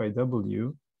category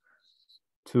FIW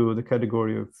to the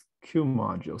category of Q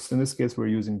modules. In this case, we're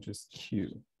using just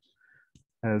Q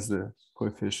as the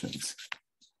coefficients.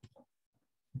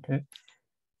 Okay.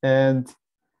 And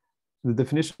the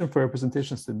definition for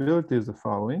representation stability is the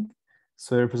following.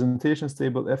 So a representation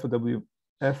stable FIW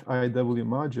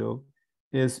module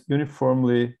is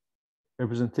uniformly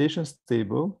representation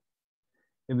stable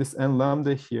if this n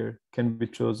lambda here can be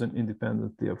chosen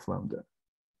independently of lambda.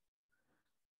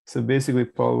 So basically,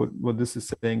 Paul, what this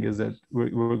is saying is that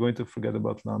we're going to forget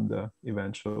about lambda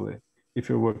eventually if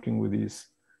you're working with these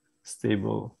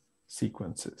stable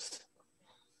sequences.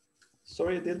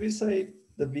 Sorry, did we say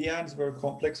the VNs were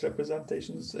complex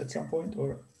representations at some point,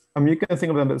 or? I mean, you can think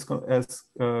of them as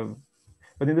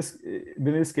but in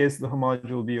this case, the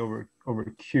homology will be over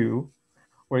Q,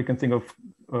 or you can think of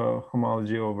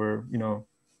homology over, you know,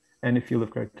 any field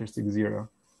of characteristic 0.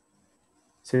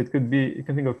 So it could be, you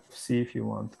can think of C if you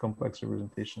want, complex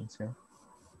representations, yeah.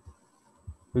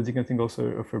 But you can think also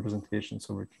of representations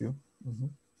over Q.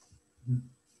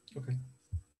 Okay.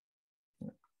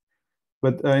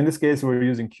 But in this case, we're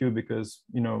using Q because,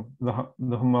 you know,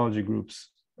 the homology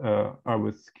groups are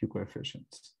with Q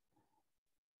coefficients,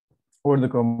 or the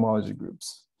cohomology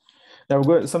groups. Now,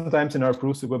 sometimes in our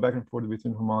proofs, we go back and forth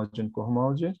between homology and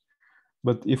cohomology.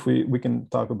 But if we can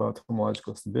talk about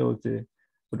homological stability,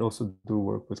 but also do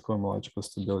work with cohomological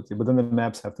stability. But then the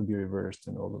maps have to be reversed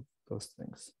and all of those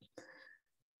things.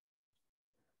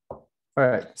 All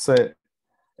right, so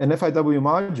an FIW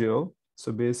module,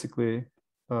 so basically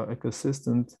a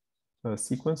consistent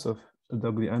sequence of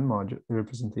WN module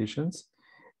representations,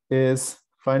 is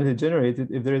finitely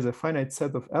generated if there is a finite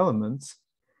set of elements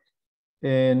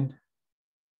in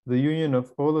the union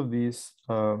of all of these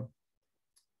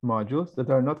modules that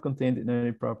are not contained in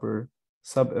any proper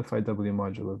sub-FIW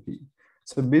module of V.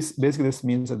 So basically this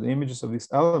means that the images of these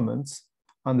elements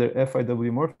under FIW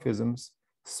morphisms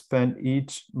span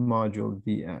each module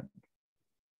Vn.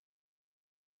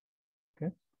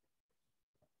 Okay.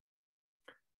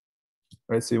 All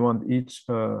right, so you want each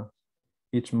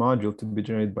module to be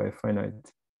generated by a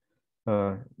finite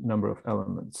number of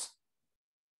elements.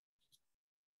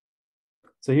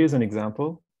 So here's an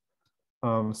example.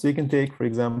 So you can take, for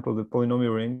example, the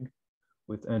polynomial ring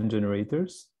with n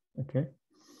generators, okay?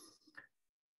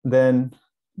 Then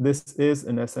this is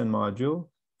an Sn module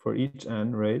for each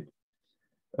n, right?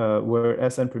 Where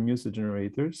Sn permutes the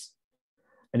generators.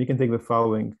 And you can take the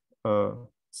following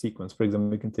sequence. For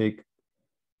example, you can take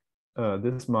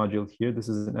this module here. This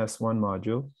is an S1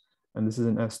 module, and this is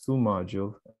an S2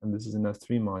 module, and this is an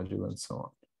S3 module, and so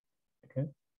on, okay?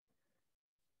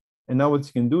 And now what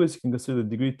you can do is you can consider the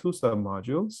degree 2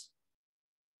 submodules.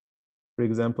 For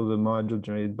example, the module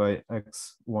generated by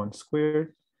x1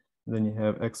 squared, then you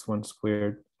have x1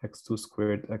 squared, x2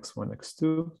 squared, x1,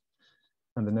 x2,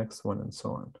 and the next one, and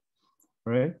so on,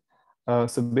 right?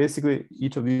 So basically,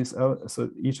 each of these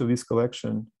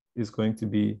collection is going to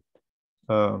be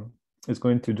is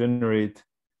going to generate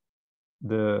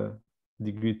the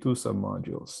degree 2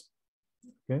 submodules.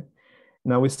 Okay.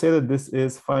 Now we say that this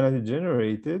is finitely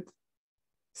generated,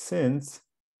 since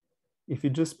if you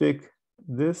just pick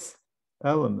this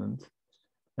element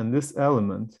and this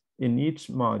element in each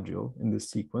module in this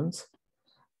sequence,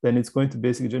 then it's going to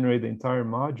basically generate the entire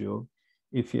module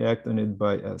if you act on it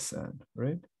by Sn,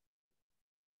 right?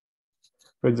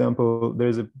 For example,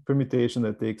 there's a permutation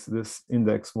that takes this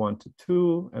index 1 to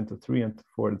 2 and to 3 and to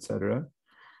 4, etc.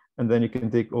 And then you can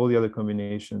take all the other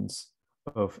combinations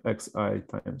of xi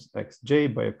times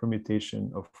xj by a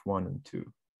permutation of 1 and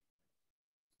 2.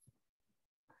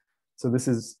 So this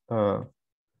is a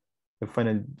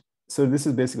finite. So this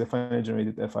is basically a finite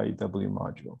generated FIW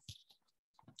module,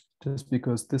 just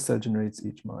because this set generates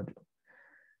each module.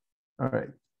 All right.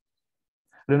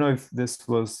 I don't know if this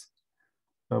was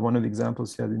one of the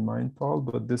examples you had in mind, Paul,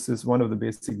 but this is one of the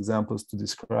basic examples to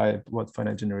describe what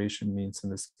finite generation means in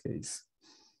this case.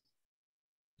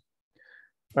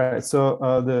 All right, so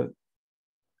the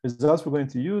results we're going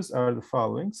to use are the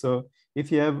following. So if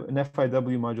you have an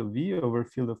FIW module V over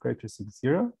field of characteristics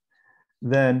 0,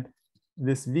 then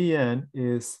this Vn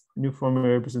is uniformly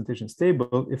representation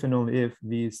stable if and only if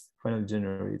V is finitely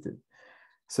generated.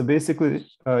 So basically,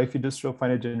 if you just show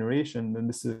finite generation, then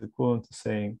this is equivalent to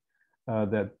saying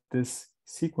that this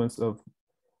sequence of,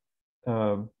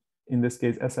 in this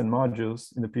case, Sn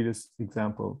modules in the previous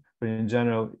example, but in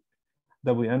general,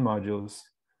 Wn modules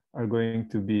are going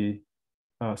to be,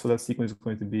 so that sequence is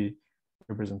going to be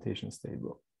representation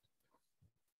stable.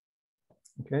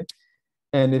 Okay.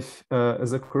 And if,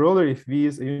 as a corollary, if V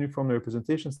is a uniformly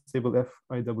representation stable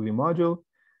FIW module,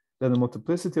 then the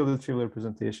multiplicity of the trivial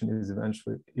representation is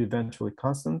eventually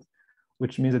constant,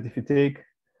 which means that if you take,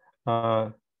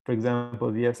 for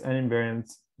example, the Sn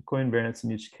invariants, co-invariants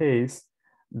in each case,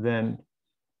 then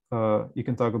you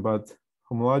can talk about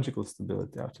homological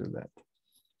stability after that.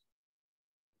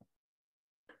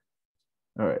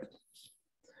 All right.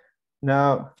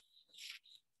 Now,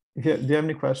 do you have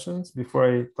any questions before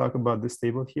I talk about this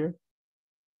table here?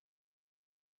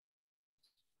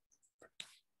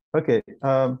 Okay.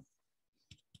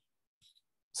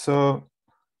 So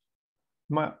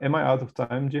am I out of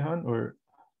time, Jihan, or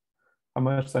how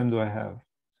much time do I have?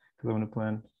 Because I want to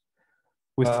plan.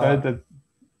 We said that.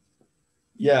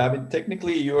 Yeah, I mean,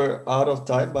 technically you're out of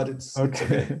time, but it's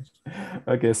okay.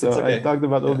 Okay, so okay. I talked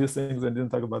about all these things and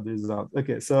didn't talk about the results.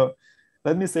 Okay, so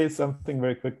let me say something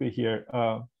very quickly here.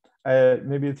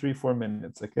 Maybe 3-4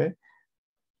 minutes, okay?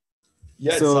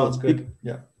 Yeah, so, it sounds good.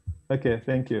 Yeah. Okay,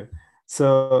 thank you.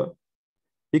 So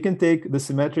you can take the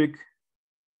symmetric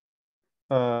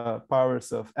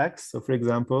powers of x. So for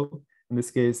example, in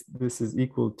this case, this is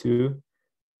equal to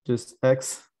just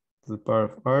x to the power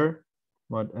of r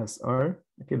mod SR.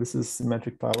 Okay, this is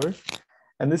symmetric power.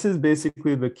 And this is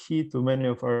basically the key to many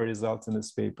of our results in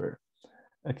this paper.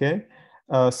 Okay,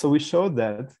 so we showed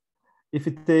that if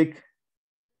you take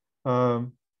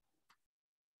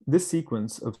this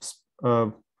sequence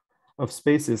of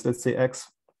spaces, let's say x,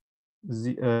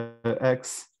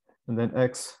 x, and then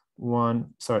x1,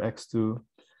 sorry, x2,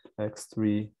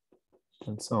 x3,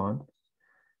 and so on.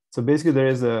 So basically there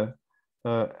is a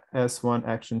S1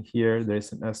 action here,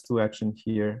 there's an S2 action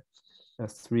here,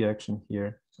 S3 action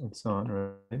here, and so on,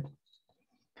 right?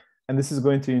 And this is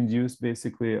going to induce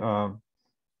basically, an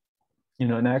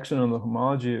action on the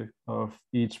homology of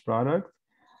each product.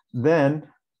 Then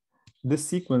this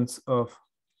sequence of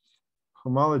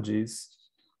homologies,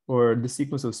 or the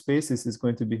sequence of spaces, is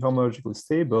going to be homologically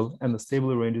stable, and the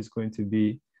stable range is going to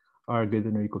be R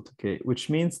greater than or equal to K, which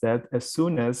means that as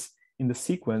soon as in the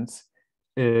sequence,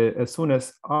 as soon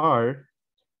as R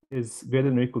is greater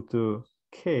than or equal to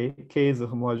K, K is a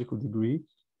homological degree,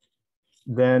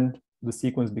 then the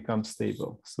sequence becomes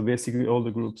stable. So basically all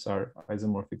the groups are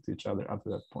isomorphic to each other up to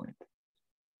that point.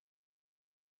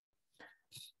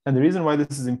 And the reason why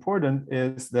this is important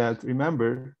is that,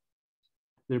 remember,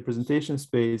 the representation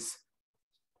space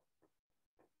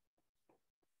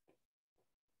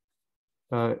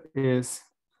is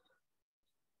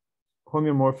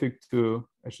homeomorphic to,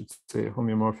 I should say,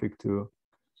 homeomorphic to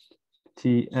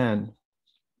Tn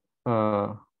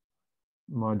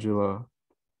modulo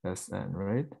Sn,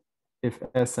 right? If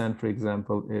Sn, for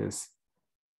example, is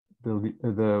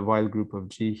the Weil group of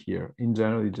G here, in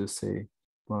general, you just say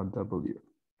mod W,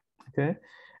 okay?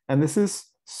 And this is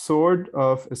sort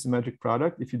of a symmetric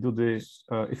product if you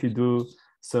do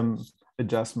some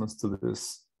adjustments to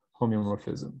this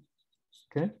homeomorphism,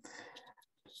 okay?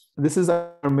 This is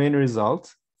our main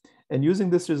result. And using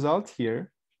this result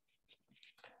here,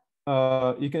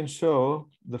 you can show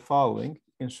the following.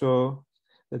 You can show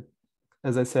that,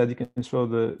 as I said, you can show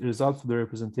the result of the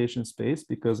representation space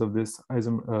because of this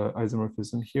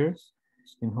isomorphism here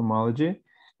in homology.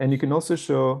 And you can also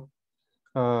show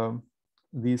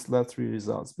these last three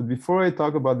results. But before I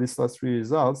talk about these last three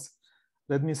results,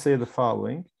 let me say the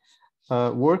following.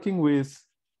 Working with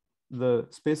the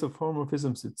space of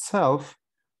homomorphisms itself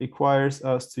requires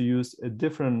us to use a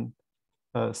different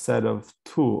set of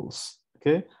tools,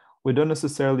 okay? We don't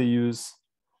necessarily use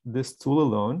this tool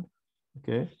alone,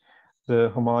 okay? The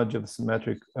homology of the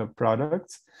symmetric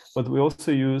products, but we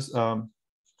also use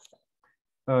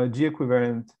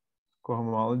G-equivalent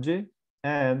cohomology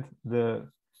and the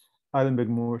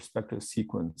Eilenberg-Moore spectral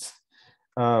sequence.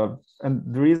 And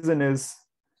the reason is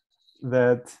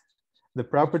that the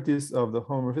properties of the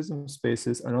homomorphism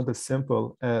spaces are not as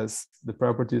simple as the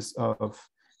properties of,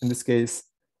 in this case,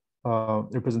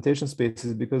 representation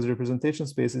spaces, because representation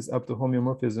spaces up to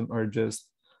homeomorphism are just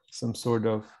some sort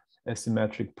of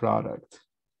asymmetric product.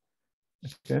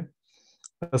 Okay,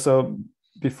 so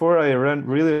before I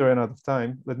really ran out of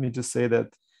time, let me just say that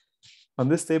on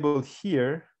this table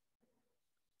here,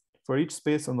 for each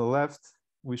space on the left,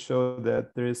 we show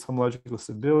that there is homological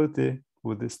stability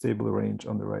with this stable range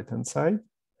on the right-hand side.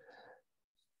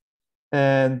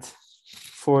 And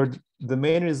for the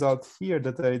main result here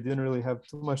that I didn't really have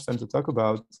too much time to talk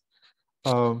about,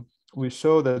 we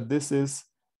show that this is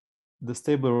the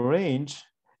stable range,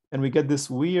 and we get this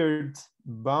weird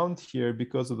bound here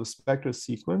because of the spectral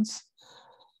sequence.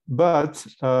 But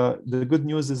the good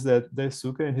news is that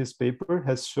Daisuke in his paper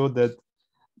has showed that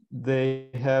they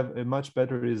have a much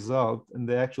better result, and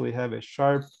they actually have a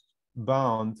sharp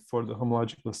bound for the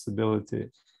homological stability,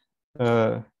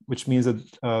 which means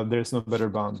that there's no better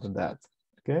bound than that,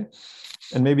 okay?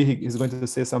 And maybe he's going to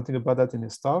say something about that in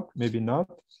his talk, maybe not,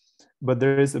 but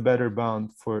there is a better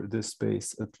bound for this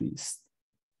space at least,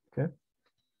 okay?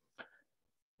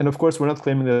 And of course, we're not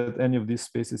claiming that any of these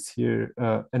spaces here,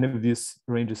 any of these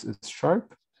ranges is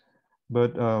sharp,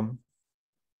 but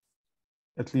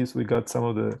at least we got some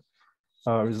of the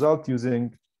result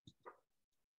using,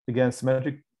 again,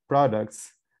 symmetric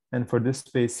products. And for this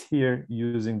space here,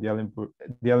 using the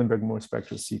Eilenberg-Moore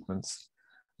spectral sequence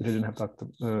which I didn't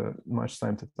have much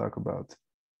time to talk about.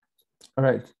 All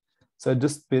right, so I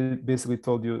just basically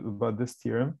told you about this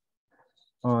theorem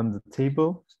on the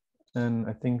table, and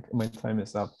I think my time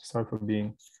is up. Sorry for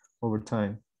being over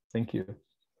time. Thank you.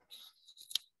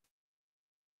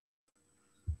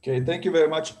 Okay, thank you very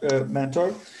much,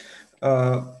 Mentor.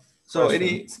 So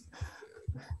any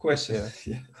questions?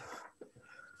 Yeah. Yeah.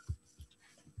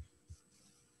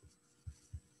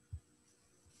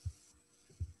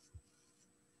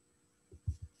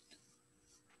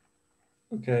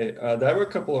 Okay, there were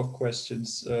a couple of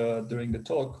questions during the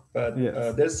talk, but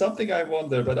yes. There's something I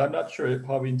wonder, but I'm not sure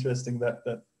how interesting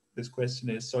that this question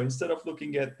is. So instead of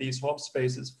looking at these Hom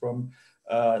spaces from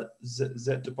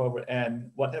z to power n,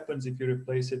 what happens if you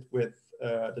replace it with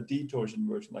the D torsion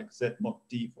version, like z mod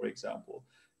d, for example?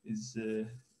 Is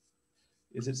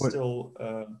it still?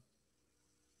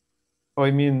 Oh,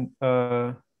 I mean,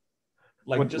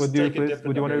 like what just do you take a replace? different.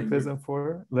 What do you want to Okay, replace them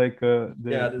for? Like the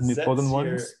Newtonian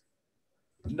ones? Here,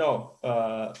 no,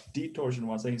 D torsion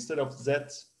ones. So instead of Z,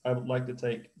 I would like to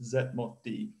take Z mod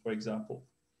D, for example.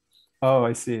 Oh,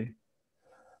 I see.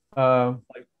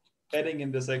 Like adding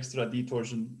in this extra D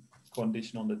torsion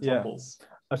condition on the tumbles.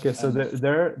 Okay, so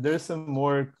there's some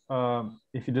more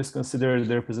if you just consider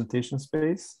the representation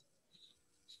space.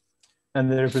 And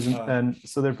for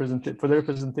the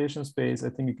representation space, I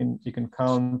think you can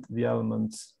count the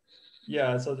elements.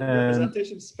 Yeah, so the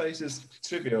representation space is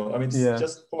trivial. I mean, it's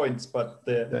just points, but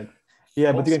the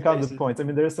but you can count the points. I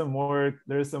mean, there's some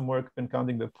work in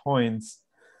counting the points.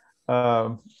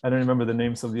 I don't remember the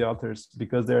names of the authors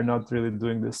because they're not really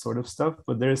doing this sort of stuff,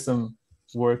 but there is some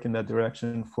work in that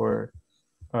direction for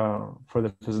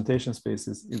the presentation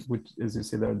spaces, which, as you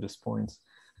say, they're just points.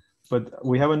 But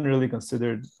we haven't really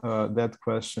considered that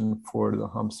question for the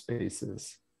Hom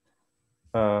spaces.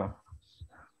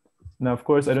 Now, of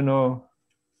course, I don't know.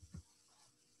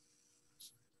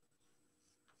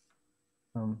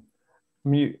 I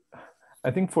mean, I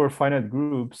think for finite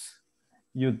groups,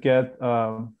 you'd get,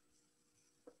 I'm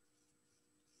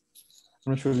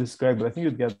not sure if this is correct, but I think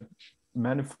you'd get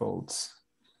manifolds.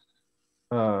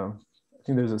 I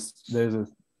think there's a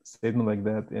statement like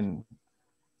that in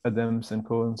Adams and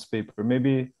Cohen's paper.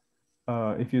 Maybe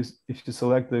if you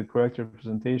select the correct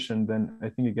representation, then I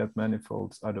think you get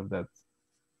manifolds out of that,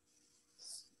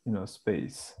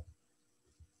 space.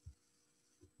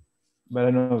 But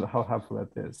I don't know how helpful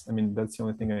that is. I mean, that's the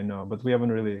only thing I know. But we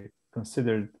haven't really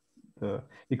considered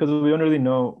because we don't really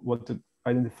know what to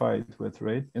identify it with,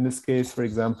 right? In this case, for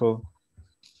example,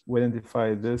 we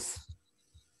identify this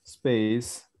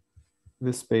space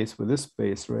with this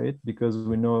space, right? Because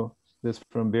we know this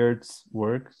from Baird's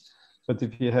work. But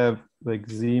if you have like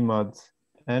Z mod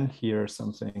n here or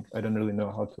something, I don't really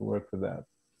know how to work with that.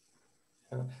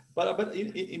 But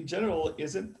in general,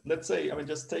 let's say, I mean,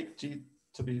 just take G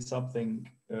to be something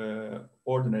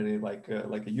ordinary, like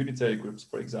a unitary groups,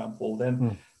 for example,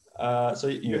 then so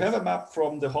you have a map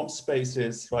from the Hom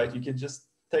spaces, right? You can just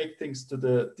take things to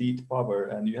the d power,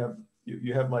 and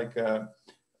you have like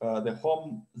the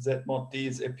Hom Z mod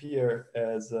d's appear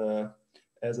as a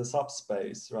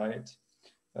subspace, right?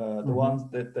 The ones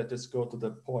that just go to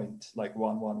the point, like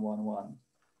 1, 1, 1, 1.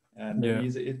 And maybe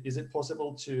is it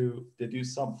possible to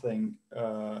deduce something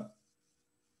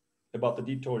about the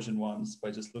D torsion ones by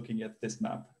just looking at this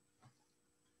map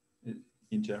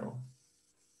in general?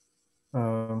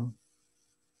 I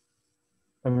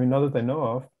mean, not that I know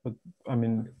of, but I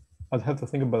mean, I'd have to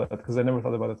think about that because I never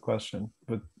thought about that question.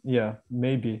 But yeah,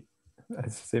 maybe.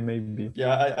 I'd say maybe.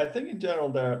 Yeah, I think in general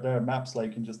there are maps like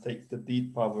you can just take the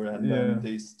D power and then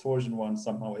these torsion ones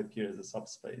somehow appear as a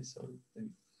subspace. So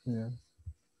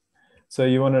So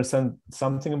you understand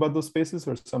something about those spaces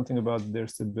or something about their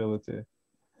stability?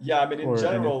 Yeah, I mean, in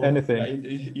general, anything.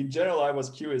 In general, I was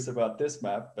curious about this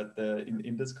map, but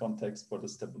in this context for the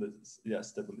stability,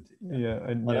 stability.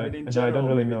 I mean, in general, I don't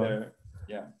really know.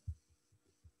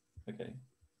 Okay.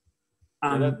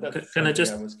 Can I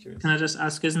just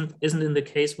ask? Isn't in the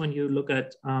case when you look at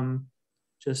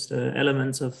just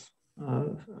elements of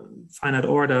finite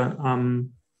order,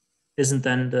 isn't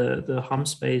then the Hom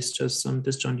space just some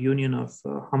disjoint union of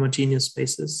homogeneous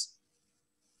spaces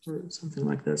or something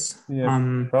like this?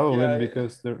 Yeah, probably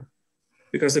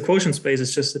because the quotient space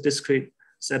is just a discrete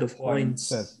set of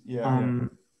points.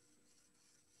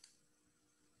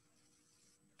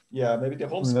 Yeah, maybe the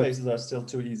Hom spaces are still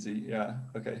too easy. Yeah.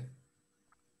 Okay.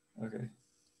 Okay.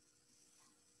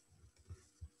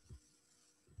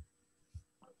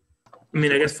 I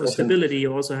mean, I guess for stability,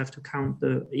 you also have to count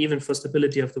even for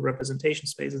stability of the representation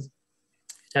spaces,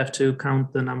 you have to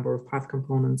count the number of path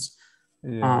components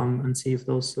and see if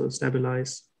those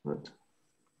stabilize. But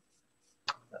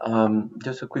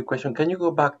Just a quick question. Can you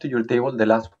go back to your table, the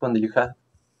last one that you had?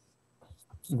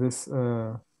 This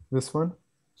one?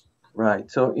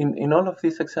 Right. So in all of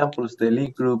these examples, the Lie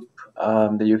group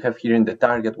that you have here in the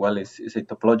target, well, is a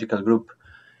topological group.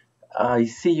 I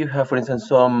see you have, for instance,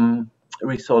 some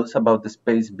results about the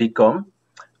space BCOM.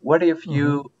 What if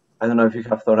you, I don't know if you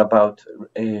have thought about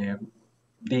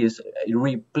this,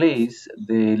 replace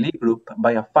the Lie group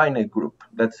by a finite group,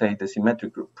 let's say the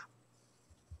symmetric group?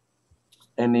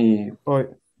 Any? Oh,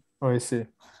 I see.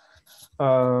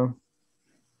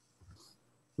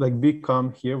 Like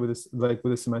BCOM here with this, like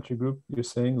with a symmetric group, you're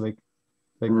saying like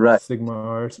right. sigma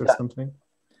R's or something?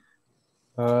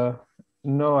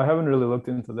 No, I haven't really looked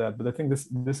into that, but I think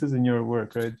this is in your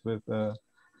work, right? With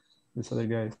these other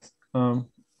guys.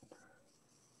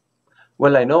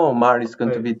 Well, I know Omar is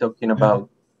going to be talking about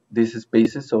these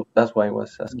spaces, so that's why I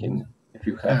was asking if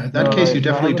you have. In that case, you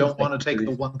definitely don't want to take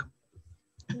the one.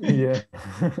 Yeah.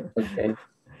 Okay.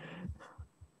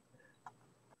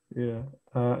 Yeah.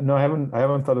 No, I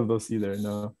haven't thought of those either.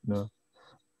 No. But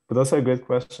those are great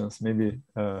questions. Maybe.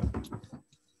 I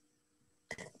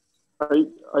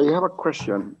have a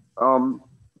question.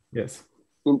 Yes.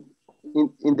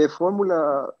 In the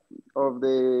formula of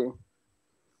the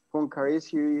Poincaré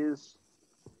series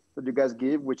that you guys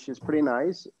give, which is pretty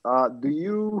nice,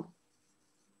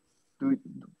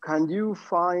 can you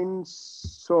find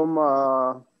some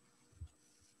of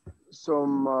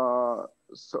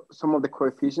the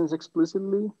coefficients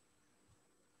explicitly?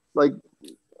 Like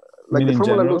the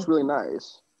formula looks really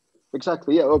nice.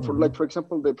 Exactly, yeah. Or for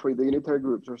example, for the unitary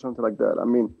groups or something like that. I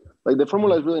mean, like the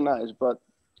formula is really nice, but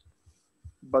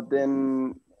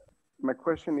then my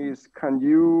question is, can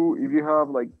you, if you have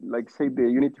like say the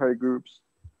unitary groups,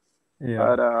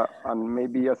 and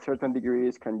maybe at certain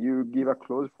degrees, can you give a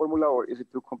closed formula, or is it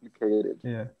too complicated?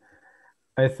 Yeah,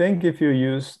 I think if you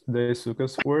use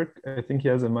Daisuke's work, I think he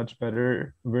has a much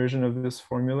better version of this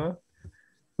formula,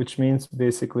 which means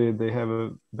basically they have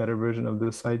a better version of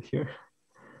this side here.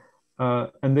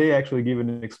 And they actually give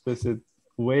an explicit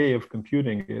way of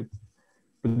computing it,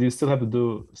 but you still have to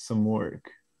do some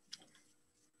work.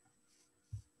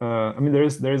 I mean, there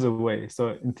is a way.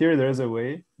 So in theory, there is a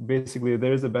way. Basically,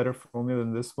 there is a better formula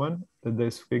than this one that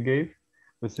Daisuke gave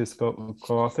with his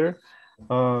co-author.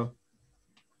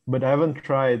 But I haven't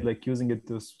tried like using it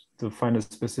to find a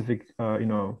specific,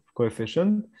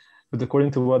 coefficient. But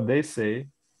according to what they say,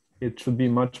 it should be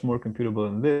much more computable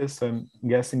than this. So I'm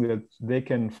guessing that they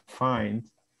can find,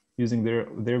 using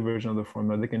their version of the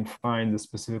formula, they can find the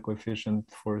specific coefficient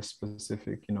for a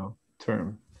specific,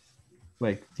 term,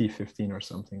 like T15 or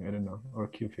something, I don't know, or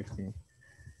Q15.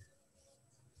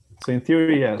 So in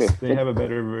theory, yes, they have a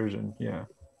better version, yeah.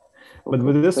 But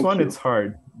with this one, it's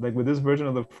hard. Like with this version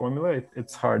of the formula,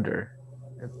 it's harder.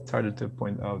 It's harder to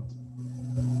point out.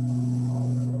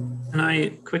 Can I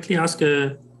quickly ask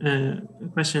a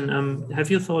question? Have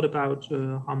you thought about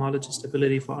homology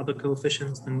stability for other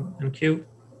coefficients than Q?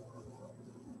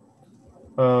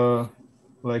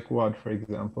 Like what, for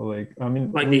example? Like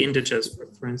the integers,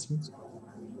 for instance.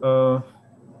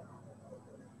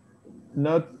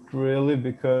 Not really,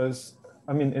 because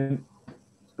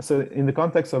in the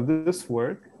context of this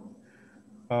work,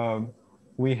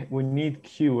 we need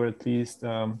Q, or at least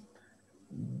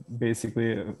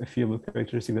basically a field of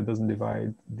characteristic that doesn't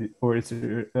divide, or it's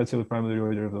a relatively primary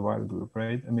order of the Weyl group,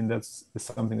 right? I mean, that's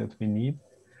something that we need.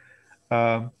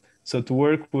 So to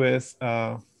work with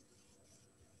the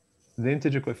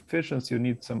integer coefficients, you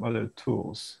need some other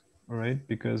tools, all right?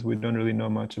 Because we don't really know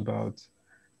much about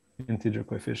integer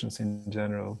coefficients in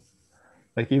general.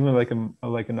 Like even like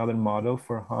another model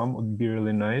for Hom would be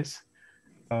really nice.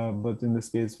 But in this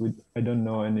case, I don't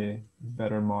know any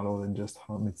better model than just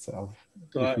Hom itself.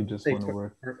 So if you just want to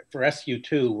work for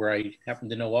SU2, where I happen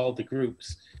to know all the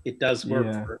groups, it does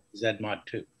work for Z mod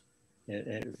 2.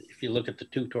 If you look at the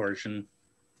 2 torsion,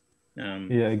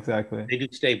 yeah, exactly. They do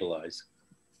stabilize,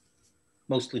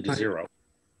 mostly to 0,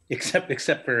 except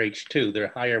for H2. Their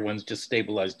higher ones just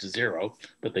stabilize to 0,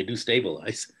 but they do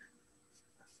stabilize.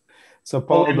 So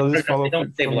Paul, does this follow? They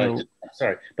don't stabilize.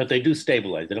 Sorry, but they do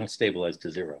stabilize. They don't stabilize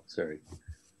to 0. Sorry.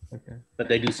 Okay. But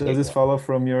they do. Does this follow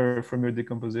from your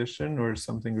decomposition or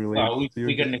something related? Well, we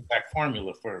get an exact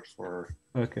formula for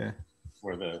okay.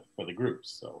 for the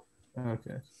groups. So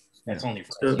okay. That's only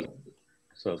for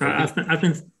so I've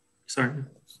been sorry.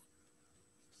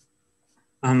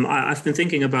 I've been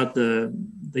thinking about the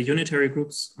unitary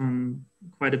groups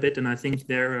quite a bit, and I think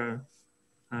they're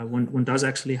one does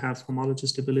actually have homology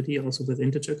stability also with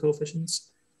integer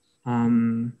coefficients,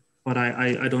 but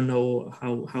I don't know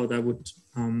how that would.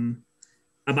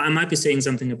 I might be saying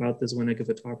something about this when I give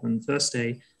a talk on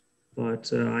Thursday,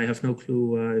 but I have no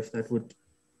clue if that would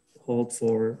hold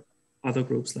for other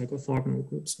groups like orthogonal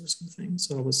groups or something.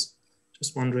 So I was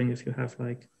just wondering if you have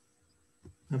like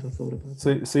ever thought about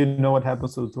that. So you know what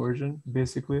happens to the torsion,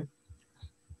 basically?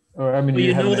 Or I mean, well,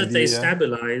 you know that idea. they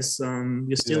stabilize.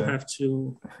 You still have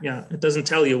to, it doesn't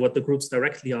tell you what the groups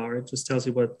directly are. It just tells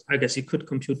you what, I guess you could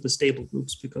compute the stable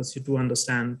groups, because you do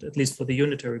understand, at least for the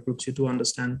unitary groups, you do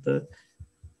understand the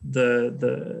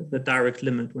direct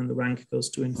limit when the rank goes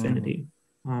to infinity.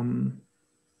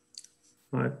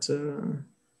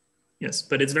 Yes,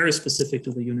 but it's very specific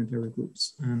to the unitary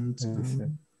groups. And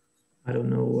I don't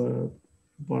know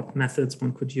what methods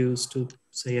one could use to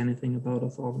say anything about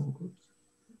orthogonal groups.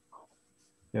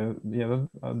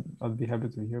 I'd be happy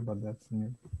to hear about that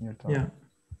in your talk.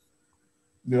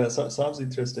 Yeah, sounds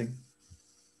interesting.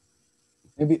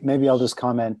 Maybe I'll just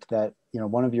comment that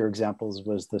one of your examples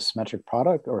was the symmetric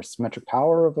product or symmetric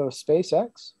power of a space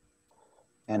X,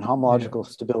 and homological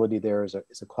stability there is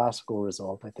a classical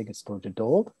result. I think it's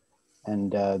Dold,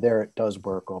 and there it does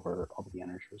work over all the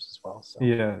integers as well. So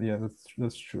yeah,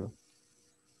 that's true.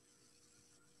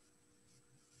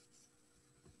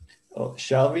 Oh,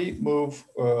 shall we move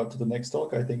to the next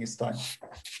talk? I think it's time.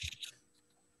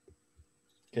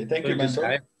 Okay, thank you,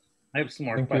 Mentor. I have some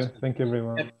more questions. Thank you,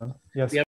 everyone. Yes.